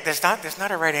say, there's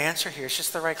not a right answer here, it's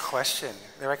just the right question.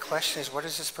 The right question is, what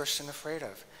is this person afraid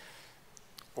of?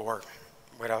 Or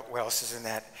what else is in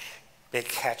that big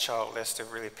catch-all list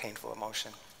of really painful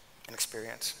emotion and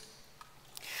experience?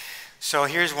 So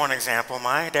here's one example.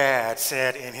 My dad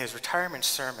said in his retirement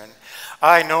sermon,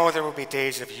 I know there will be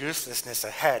days of uselessness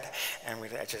ahead. And we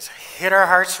just hit our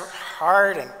hearts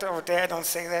hard, and oh, Dad, don't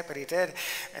say that, but he did.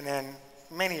 And then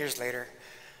many years later,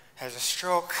 has a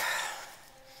stroke,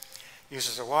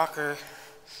 uses a walker,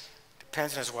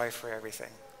 depends on his wife for everything.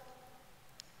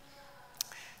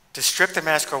 To strip the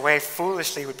mask away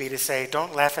foolishly would be to say,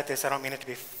 don't laugh at this, I don't mean it to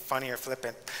be funny or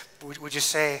flippant. Would you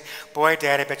say, boy,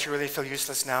 Dad, I bet you really feel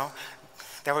useless now?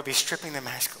 That would be stripping the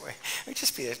mask away. It would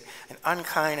just be an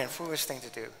unkind and foolish thing to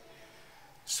do.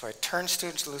 So I turn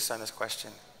students loose on this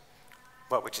question.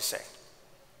 What would you say?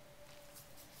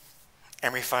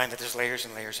 And we find that there's layers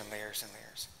and layers and layers and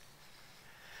layers.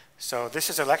 So this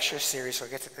is a lecture series, so I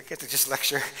get to just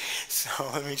lecture. So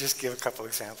let me just give a couple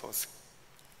examples.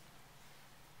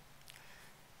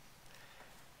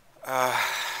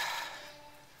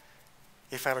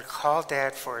 If I would call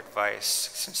Dad for advice,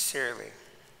 sincerely,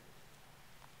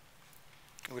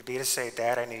 it would be to say,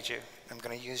 Dad, I need you. I'm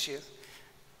going to use you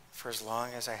for as long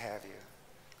as I have you.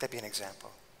 That'd be an example.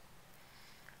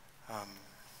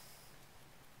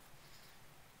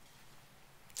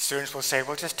 Students will say,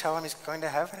 well, just tell him he's going to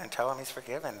heaven and tell him he's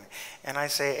forgiven. And I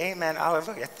say, amen,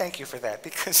 hallelujah, thank you for that.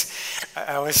 Because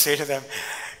I always say to them,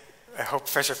 I hope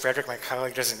Professor Frederick, my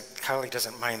colleague,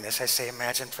 doesn't mind this. I say,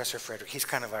 imagine Professor Frederick. He's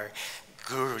kind of our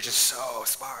guru, just so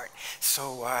smart,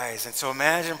 so wise. And so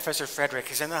imagine Professor Frederick,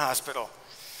 he's in the hospital.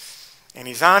 And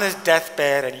he's on his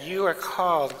deathbed, and you are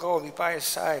called to go and be by his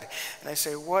side. And I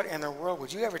say, what in the world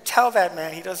would you ever tell that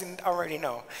man he doesn't already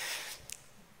know?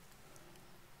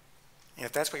 And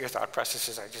if that's what your thought process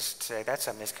is, I just say, that's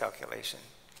a miscalculation.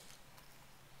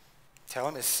 Tell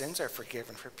him his sins are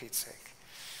forgiven for Pete's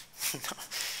sake.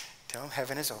 Tell him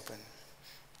heaven is open.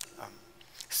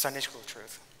 Sunday school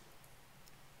truth.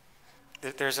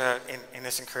 There's in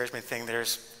this encouragement thing,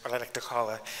 there's what I like to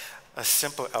call a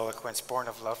simple eloquence born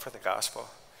of love for the gospel.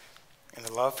 And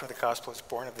the love for the gospel is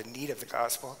born of the need of the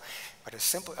gospel, but a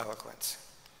simple eloquence.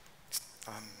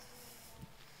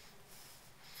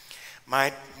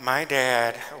 My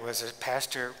dad was a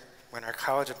pastor when our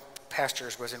college of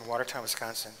pastors was in Watertown,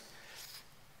 Wisconsin.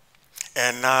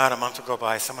 And not a month would go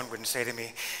by, someone wouldn't say to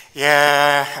me,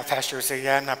 yeah, a pastor would say,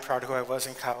 yeah, I'm not proud of who I was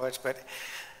in college, but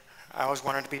I always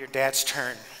wanted to be your dad's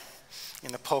turn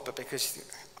in the pulpit because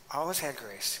I always had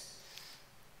grace.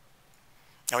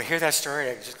 Now we hear that story,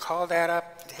 I just call Dad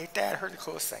up, hey Dad, I heard the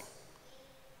coolest thing.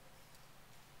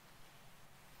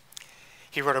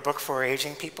 He wrote a book for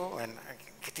aging people, and I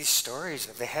get these stories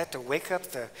that they had to wake up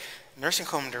the nursing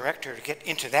home director to get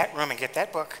into that room and get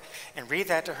that book and read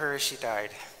that to her as she died.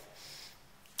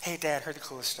 Hey Dad, heard the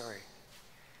coolest story.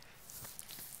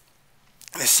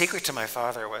 And the secret to my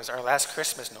father was our last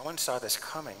Christmas, no one saw this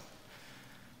coming,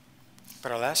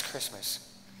 but our last Christmas,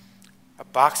 a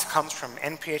box comes from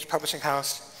NPH Publishing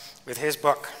House with his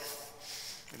book,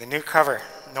 with a new cover.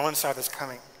 No one saw this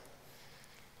coming.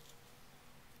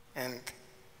 And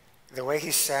the way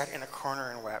he sat in a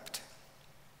corner and wept,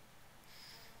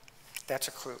 that's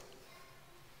a clue.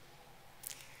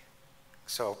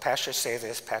 So pastors say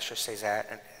this, pastors say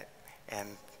that, and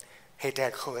hey,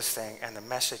 Dad, coolest thing. And the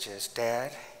message is,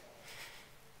 Dad,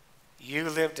 you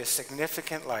lived a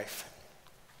significant life.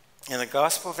 And the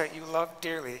gospel that you love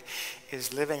dearly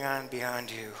is living on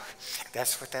beyond you.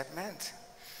 That's what that meant.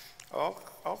 All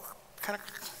kind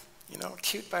of,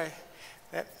 cute by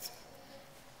that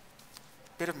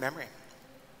bit of memory.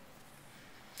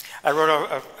 I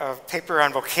wrote a paper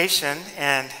on vocation,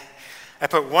 and I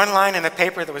put one line in the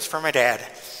paper that was for my dad.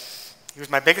 He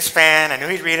was my biggest fan. I knew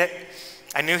he'd read it.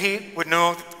 I knew he would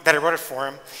know that I wrote it for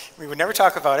him. We would never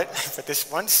talk about it, but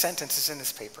this one sentence is in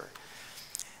this paper.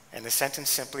 And the sentence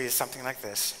simply is something like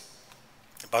this,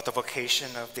 about the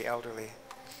vocation of the elderly.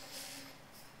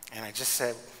 And I just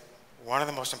said, one of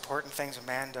the most important things a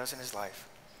man does in his life,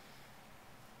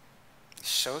 he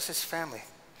shows his family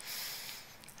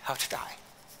how to die.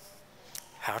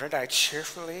 How to die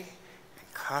cheerfully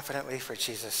and confidently for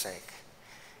Jesus' sake.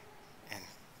 And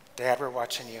Dad, we're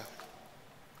watching you.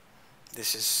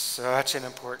 This is such an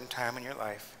important time in your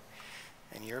life,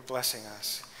 and you're blessing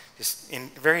us.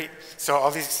 So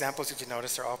all these examples that you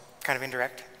notice are all kind of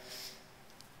indirect,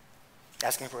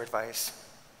 asking for advice.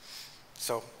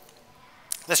 So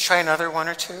let's try another one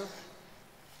or two.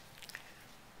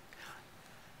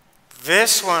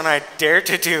 This one I dared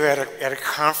to do at a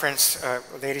conference,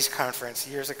 ladies' conference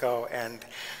years ago, and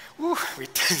we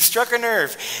struck a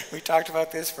nerve. We talked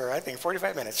about this for, I think,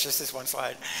 45 minutes, just this one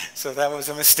slide. So that was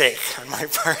a mistake on my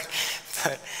part.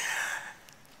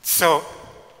 So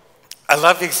I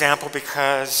love the example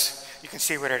because you can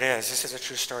see what it is. This is a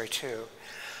true story, too.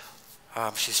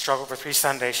 She struggled for 3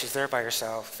 Sundays. She's there by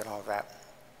herself and all of that.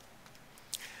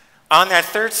 On that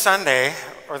 3rd Sunday,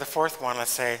 or the 4th one,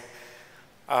 let's say,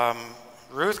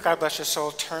 Ruth, God bless her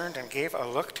soul, turned and gave a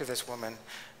look to this woman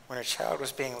when her child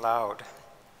was being loud.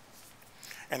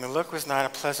 And the look was not a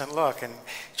pleasant look. And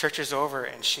church is over,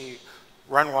 and she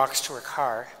walks to her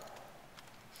car.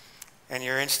 And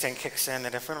your instinct kicks in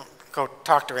that if we don't go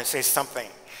talk to her and say something,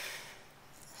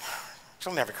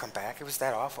 she'll never come back. It was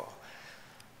that awful.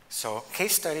 So,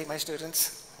 case study, my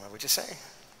students, what would you say?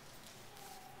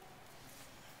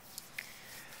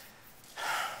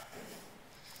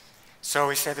 So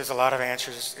we said there's a lot of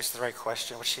answers. It's the right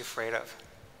question. What's she afraid of?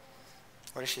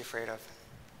 What is she afraid of?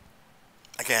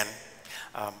 Again,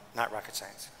 not rocket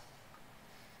science.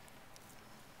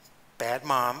 Bad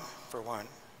mom, for one.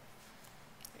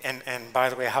 And by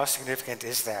the way, how significant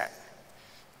is that?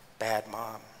 Bad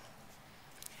mom.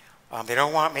 They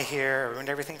don't want me here. I ruined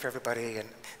everything for everybody. And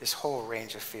this whole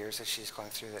range of fears that she's going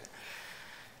through.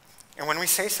 And when we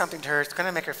say something to her, it's going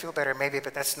to make her feel better, maybe,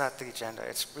 but that's not the agenda.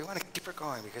 We want to keep her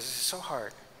going because this is so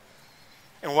hard.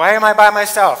 And why am I by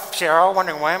myself? They're all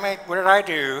wondering, what did I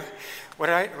do? What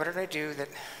did I do that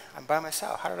I'm by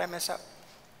myself? How did I mess up?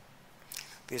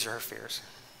 These are her fears.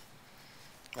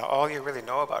 Now, all you really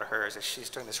know about her is that she's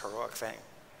doing this heroic thing.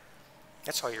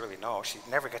 That's all you really know. She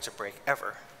never gets a break,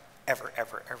 ever, ever,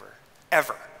 ever, ever,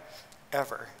 ever,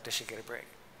 ever does she get a break.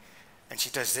 And she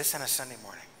does this on a Sunday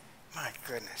morning. My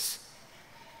goodness.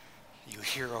 You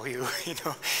hero, you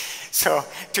know. So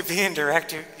to be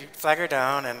indirect, you flag her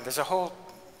down, and there's a whole,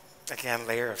 again,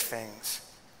 layer of things.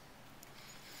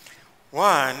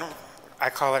 One,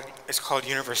 it's called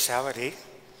universality.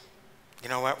 You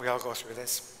know what? We all go through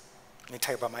this. Let me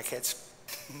tell you about my kids.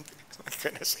 My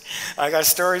goodness. I got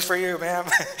stories for you, ma'am.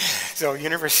 So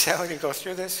universality, go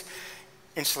through this.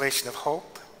 Insulation of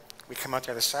hope. We come out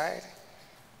the other side.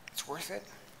 It's worth it.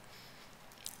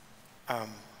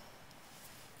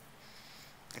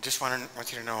 I just want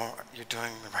you to know you're doing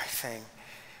the right thing.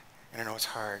 And I know it's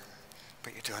hard,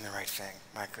 but you're doing the right thing.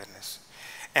 My goodness.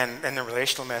 And the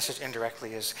relational message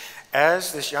indirectly is,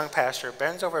 as this young pastor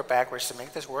bends over backwards to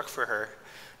make this work for her,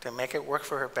 to make it work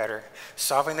for her better,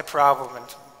 solving the problem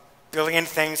and building in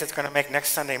things that's going to make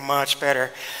next Sunday much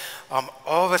better,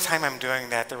 all the time I'm doing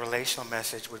that, the relational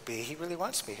message would be, he really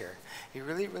wants me here. He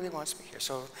really, really wants me here.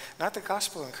 So not the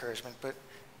gospel encouragement, but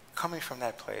coming from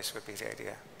that place would be the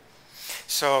idea.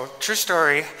 So, true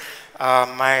story,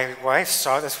 my wife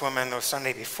saw this woman the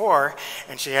Sunday before,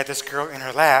 and she had this girl in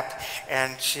her lap,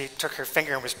 and she took her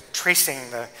finger and was tracing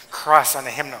the cross on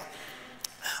the hymnal.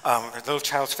 A little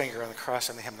child's finger on the cross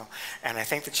on the hymnal. And I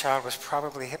think the child was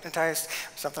probably hypnotized,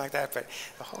 or something like that, but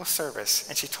the whole service.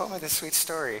 And she told me this sweet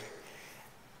story.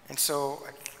 And so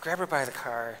I grabbed her by the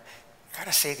car,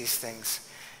 gotta say these things.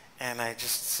 And I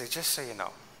just say, just so you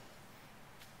know.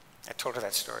 I told her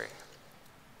that story.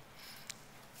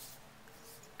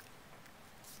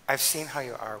 I've seen how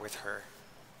you are with her.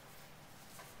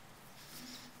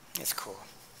 It's cool.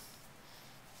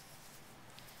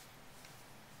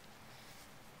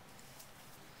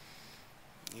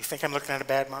 You think I'm looking at a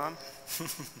bad mom?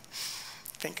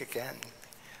 Think again.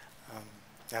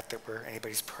 Not that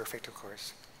anybody's perfect, of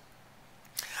course.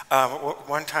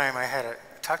 One time I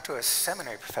talked to a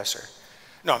seminary professor.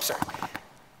 No, I'm sorry.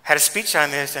 Had a speech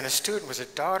on this, and a student was a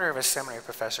daughter of a seminary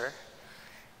professor.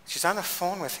 She's on the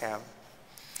phone with him,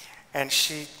 and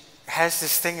she has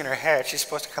this thing in her head. She's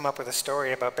supposed to come up with a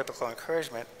story about biblical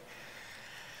encouragement.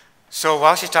 So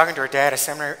while she's talking to her dad, a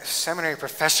seminary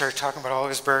professor, talking about all of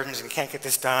his burdens, and he can't get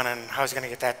this done, and how he's going to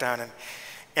get that done, and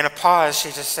in a pause, she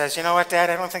just says, "You know what, Dad,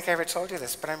 I don't think I ever told you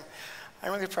this, but I'm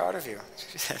really proud of you."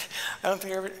 She said, "I don't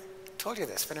think I ever told you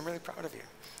this, but I'm really proud of you."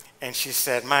 And she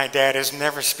said, "My dad is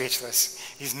never speechless.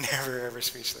 He's never, ever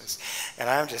speechless." And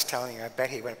I'm just telling you, I bet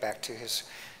he went back to his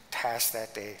task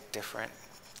that day different.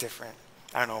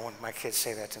 I don't know when my kids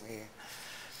say that to me.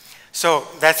 So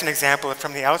that's an example.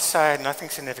 From the outside, nothing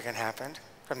significant happened.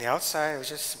 From the outside, it was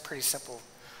just a pretty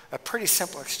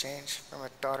simple exchange from a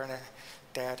daughter and a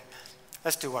dad.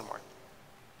 Let's do one more.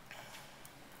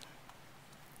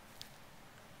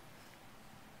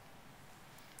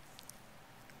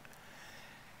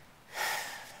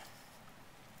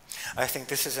 I think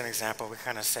this is an example we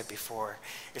kind of said before.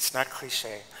 It's not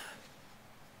cliche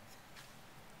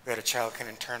that a child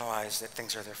can internalize that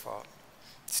things are their fault.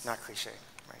 It's not cliche,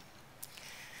 right?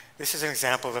 This is an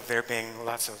example of there being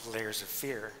lots of layers of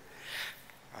fear.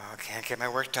 I can't get my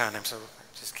work done.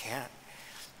 Just can't.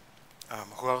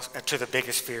 Who else? To the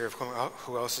biggest fear of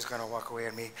who else is going to walk away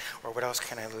on me, or what else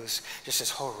can I lose? Just this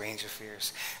whole range of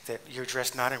fears that you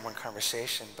address not in one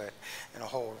conversation, but in a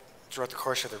whole throughout the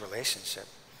course of the relationship.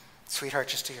 Sweetheart,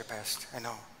 just do your best. I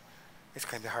know it's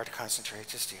going to be hard to concentrate.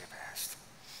 Just do your best.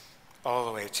 All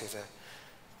the way to the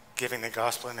giving the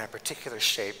gospel in that particular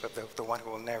shape of the one who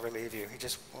will never leave you. He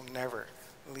just will never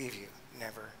leave you.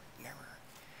 Never, never.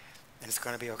 And it's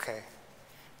going to be okay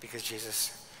because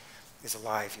Jesus is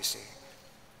alive, you see.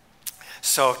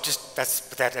 So just that's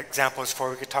what that example is for.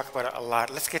 We could talk about it a lot.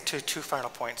 Let's get to 2 final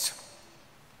points.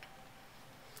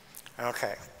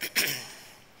 Okay.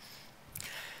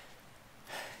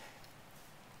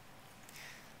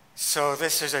 So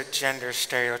this is a gender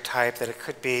stereotype that it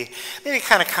could be maybe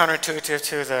kind of counterintuitive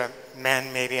to the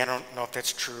men, maybe. I don't know if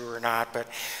that's true or not, but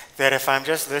that if I'm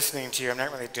just listening to you, I'm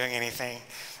not really doing anything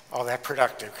all that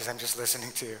productive because I'm just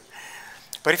listening to you.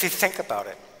 But if you think about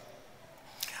it,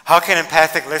 how can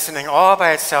empathic listening all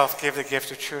by itself give the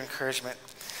gift of true encouragement?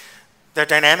 The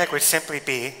dynamic would simply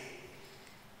be,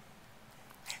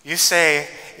 you say,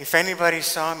 if anybody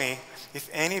saw me,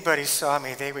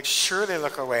 they would surely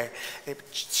look away. They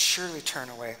would surely turn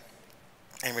away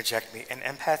and reject me. And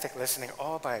empathic listening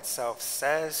all by itself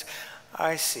says,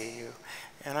 I see you,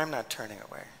 and I'm not turning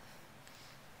away.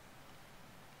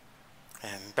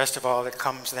 And best of all, it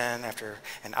comes then after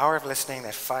an hour of listening,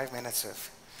 that 5 minutes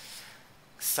of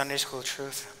Sunday school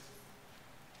truth.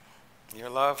 You're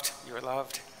loved, you're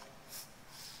loved.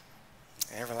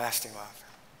 Everlasting love.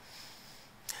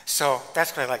 So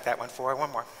that's what I like that one for.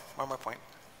 One more point.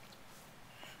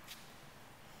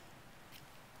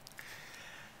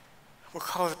 We'll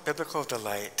call it biblical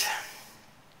delight.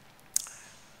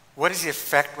 What is the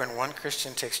effect when one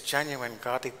Christian takes genuine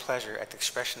godly pleasure at the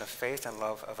expression of faith and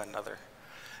love of another?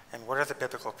 And what are the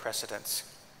biblical precedents?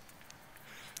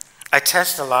 I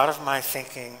test a lot of my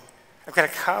thinking. I've got a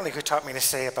colleague who taught me to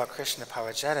say about Christian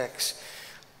apologetics,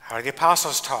 how do the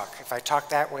apostles talk? If I talk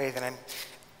that way, then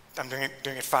I'm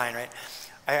doing it fine, right?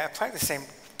 I apply the same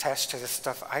test to the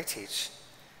stuff I teach.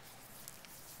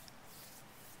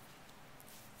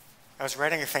 I was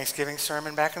writing a Thanksgiving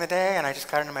sermon back in the day, and I just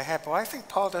got it into my head, well, I think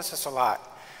Paul does this a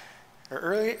lot.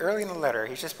 Early in the letter,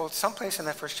 he's just both someplace in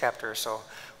that first chapter or so,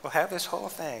 we'll have this whole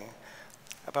thing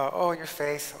about, oh, your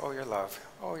faith, oh, your love,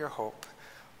 oh, your hope.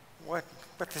 What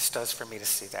this does for me to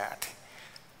see that.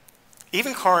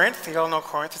 Even Corinth, you all know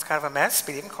Corinth is kind of a mess,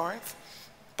 but even Corinth,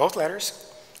 both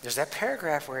letters, there's that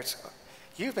paragraph where it's,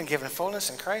 you've been given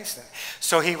fullness in Christ. And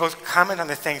so he will comment on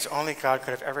the things only God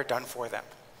could have ever done for them.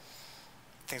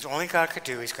 Things only God could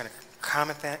do, he's going to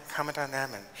comment on them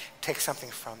and take something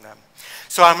from them.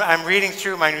 So I'm reading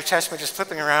through my New Testament, just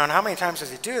flipping around. How many times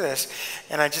does he do this?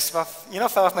 And I just fell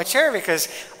off my chair because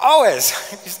always,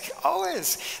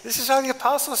 this is how the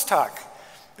apostles talk.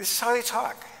 This is how they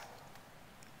talk.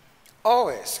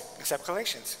 Always, except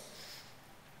Galatians.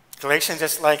 Galatians,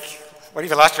 it's like, what,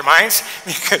 have you lost your minds?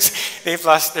 Because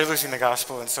they're losing the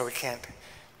gospel, and so we can't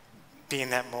be in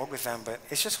that mode with them, but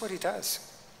it's just what he does.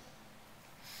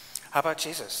 How about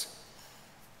Jesus?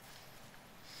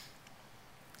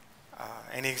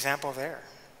 Any example there?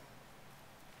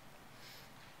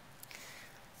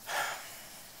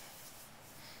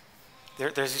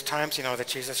 There's these times, that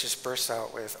Jesus just bursts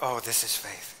out with, oh, this is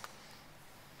faith.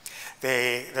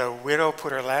 The widow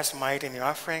put her last mite in the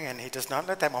offering, and he does not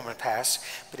let that moment pass,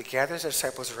 but he gathers the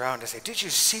disciples around to say, did you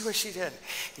see what she did?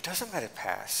 He doesn't let it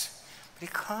pass, but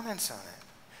he comments on it.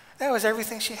 That was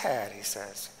everything she had, he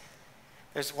says.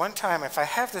 There's one time, if I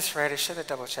have this right, I should have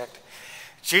double-checked.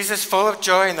 Jesus, full of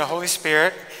joy in the Holy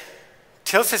Spirit,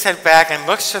 tilts his head back and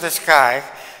looks to the sky.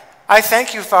 I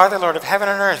thank you, Father, Lord of heaven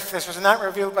and earth. This was not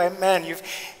revealed by men. You've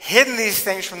hidden these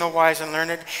things from the wise and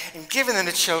learned and given them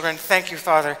to children. Thank you,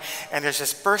 Father. And there's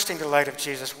this bursting delight of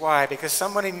Jesus. Why? Because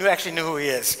somebody actually knew who he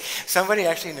is. Somebody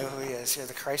actually knew who he is. You're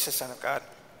the Christ, the Son of God.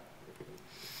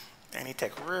 And he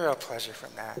takes real pleasure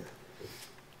from that.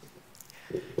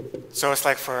 So it's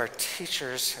like for our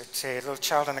teachers, I'd say a little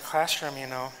child in the classroom,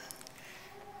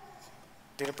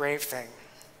 did a brave thing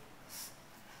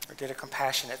or did a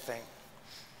compassionate thing.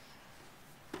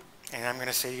 And I'm going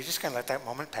to say, you're just going to let that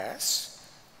moment pass?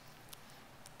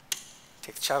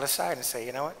 Take the child aside and say,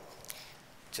 you know what?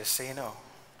 Just so you know,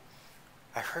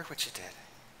 I heard what you did.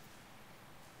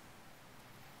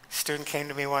 A student came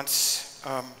to me once,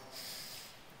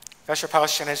 Pastor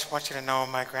Paustian, I just want you to know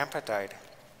my grandpa died.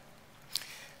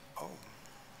 Oh,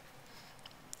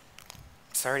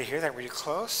 sorry to hear that. Were you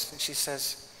close? And she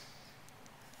says,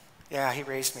 yeah, he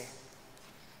raised me.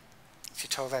 She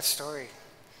told that story.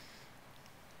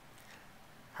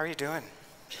 How are you doing?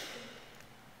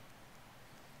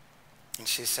 And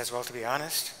she says, well, to be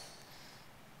honest,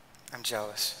 I'm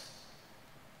jealous.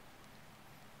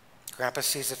 Grandpa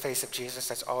sees the face of Jesus.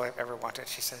 That's all I've ever wanted,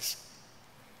 she says.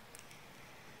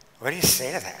 What do you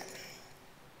say to that?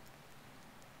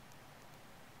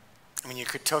 I mean, you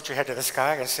could tilt your head to the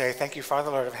sky and say, thank you,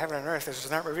 Father, Lord of heaven and earth. This was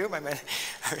not revealed by men.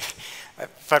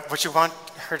 But what you want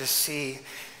her to see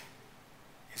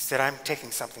is that I'm taking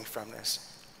something from this.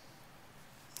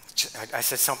 I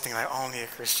said something like only a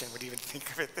Christian would even think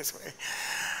of it this way.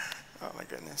 Oh my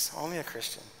goodness, only a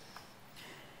Christian.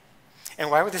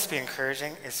 And why would this be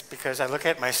encouraging? It's because I look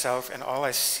at myself and all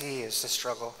I see is the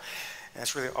struggle. And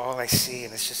that's really all I see,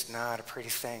 and it's just not a pretty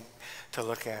thing to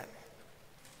look at.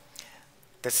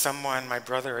 That someone, my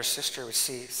brother or sister, would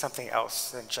see something else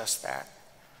than just that.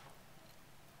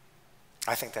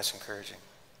 I think that's encouraging.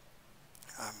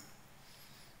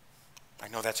 I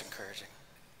know that's encouraging.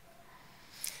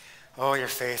 Oh, your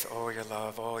faith, oh, your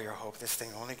love, oh, your hope. This thing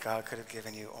only God could have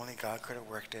given you. Only God could have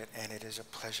worked it, and it is a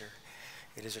pleasure.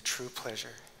 It is a true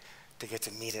pleasure to get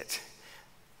to meet it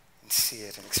and see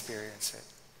it and experience it.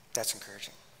 That's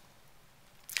encouraging.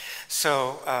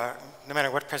 So no matter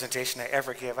what presentation I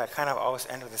ever give, I kind of always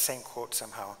end with the same quote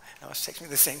somehow. It always takes me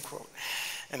to the same quote.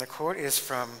 And the quote is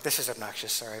from, this is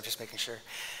obnoxious, sorry, I'm just making sure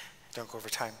I don't go over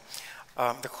time.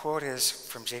 The quote is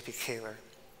from J.P. Kaler.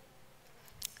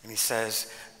 And he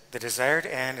says, the desired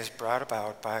end is brought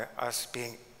about by us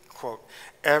being, quote,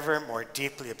 ever more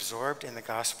deeply absorbed in the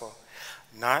gospel,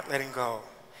 not letting go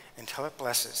until it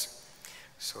blesses.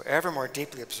 So ever more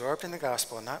deeply absorbed in the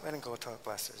gospel, not letting go until it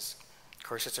blesses. Of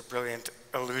course, it's a brilliant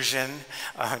allusion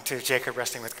to Jacob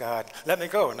wrestling with God. Let me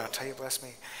go, not until you bless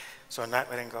me. So not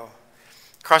letting go.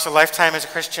 Across a lifetime as a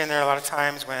Christian, there are a lot of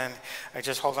times when I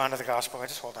just hold on to the gospel. I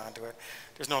just hold on to it.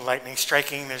 There's no lightning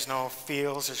striking. There's no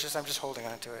feels. I'm just holding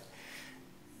on to it.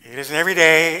 It isn't every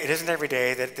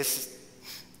day that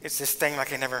it's this thing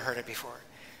like I never heard it before.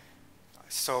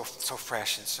 So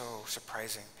fresh and so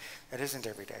surprising. It isn't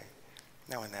every day,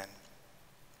 now and then.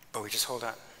 But we just hold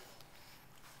on.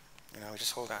 We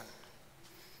just hold on.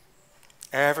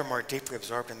 Ever more deeply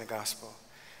absorbed in the gospel,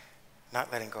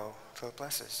 not letting go till it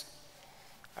blesses.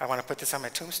 I want to put this on my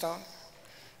tombstone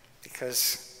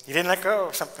because he didn't let go,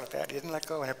 or something like that. He didn't let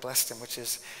go and it blessed him, which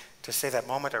is to say that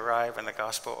moment arrived when the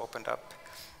gospel opened up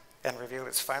and revealed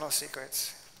its final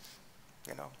secrets,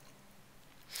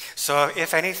 So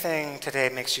if anything today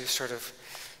makes you sort of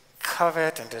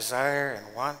covet and desire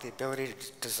and want the ability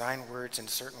to design words in a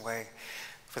certain way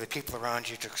for the people around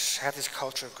you, to have this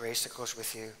culture of grace that goes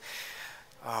with you,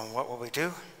 what will we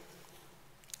do?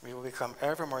 We will become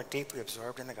ever more deeply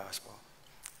absorbed in the gospel,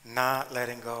 not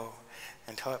letting go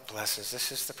until it blesses.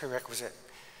 This is the prerequisite.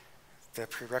 The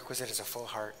prerequisite is a full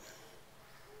heart.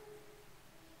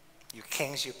 You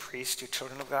kings, you priests, you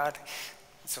children of God,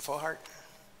 it's a full heart.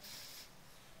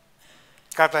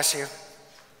 God bless you.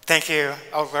 Thank you.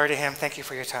 Oh, glory to him. Thank you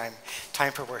for your time.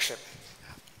 Time for worship.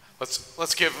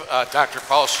 Let's give Dr.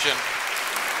 Paustian.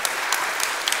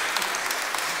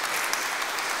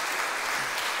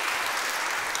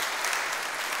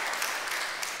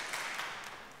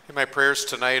 In my prayers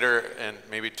tonight and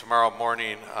maybe tomorrow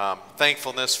morning,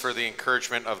 thankfulness for the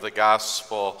encouragement of the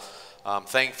gospel.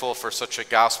 Thankful for such a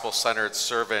gospel-centered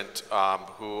servant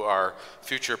who our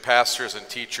future pastors and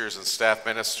teachers and staff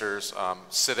ministers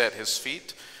sit at his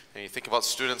feet And you think about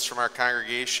students from our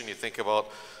congregation, you think about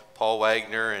Paul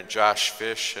Wagner and Josh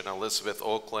Fish and Elizabeth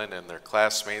Oakland and their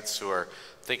classmates who are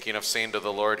thinking of saying to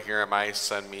the Lord, "Here am I,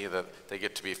 send me," that they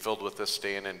get to be filled with this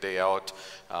day in and day out.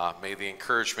 May the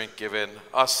encouragement given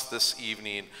us this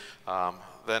evening,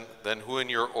 then who in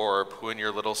your orb, who in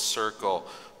your little circle,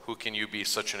 who can you be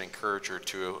such an encourager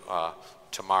to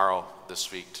tomorrow,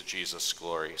 this week, to Jesus'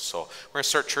 glory? So we're going to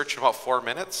start church in about 4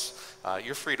 minutes.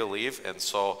 You're free to leave, and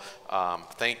so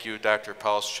thank you, Dr.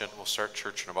 Paustian. We'll start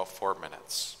church in about 4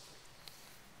 minutes.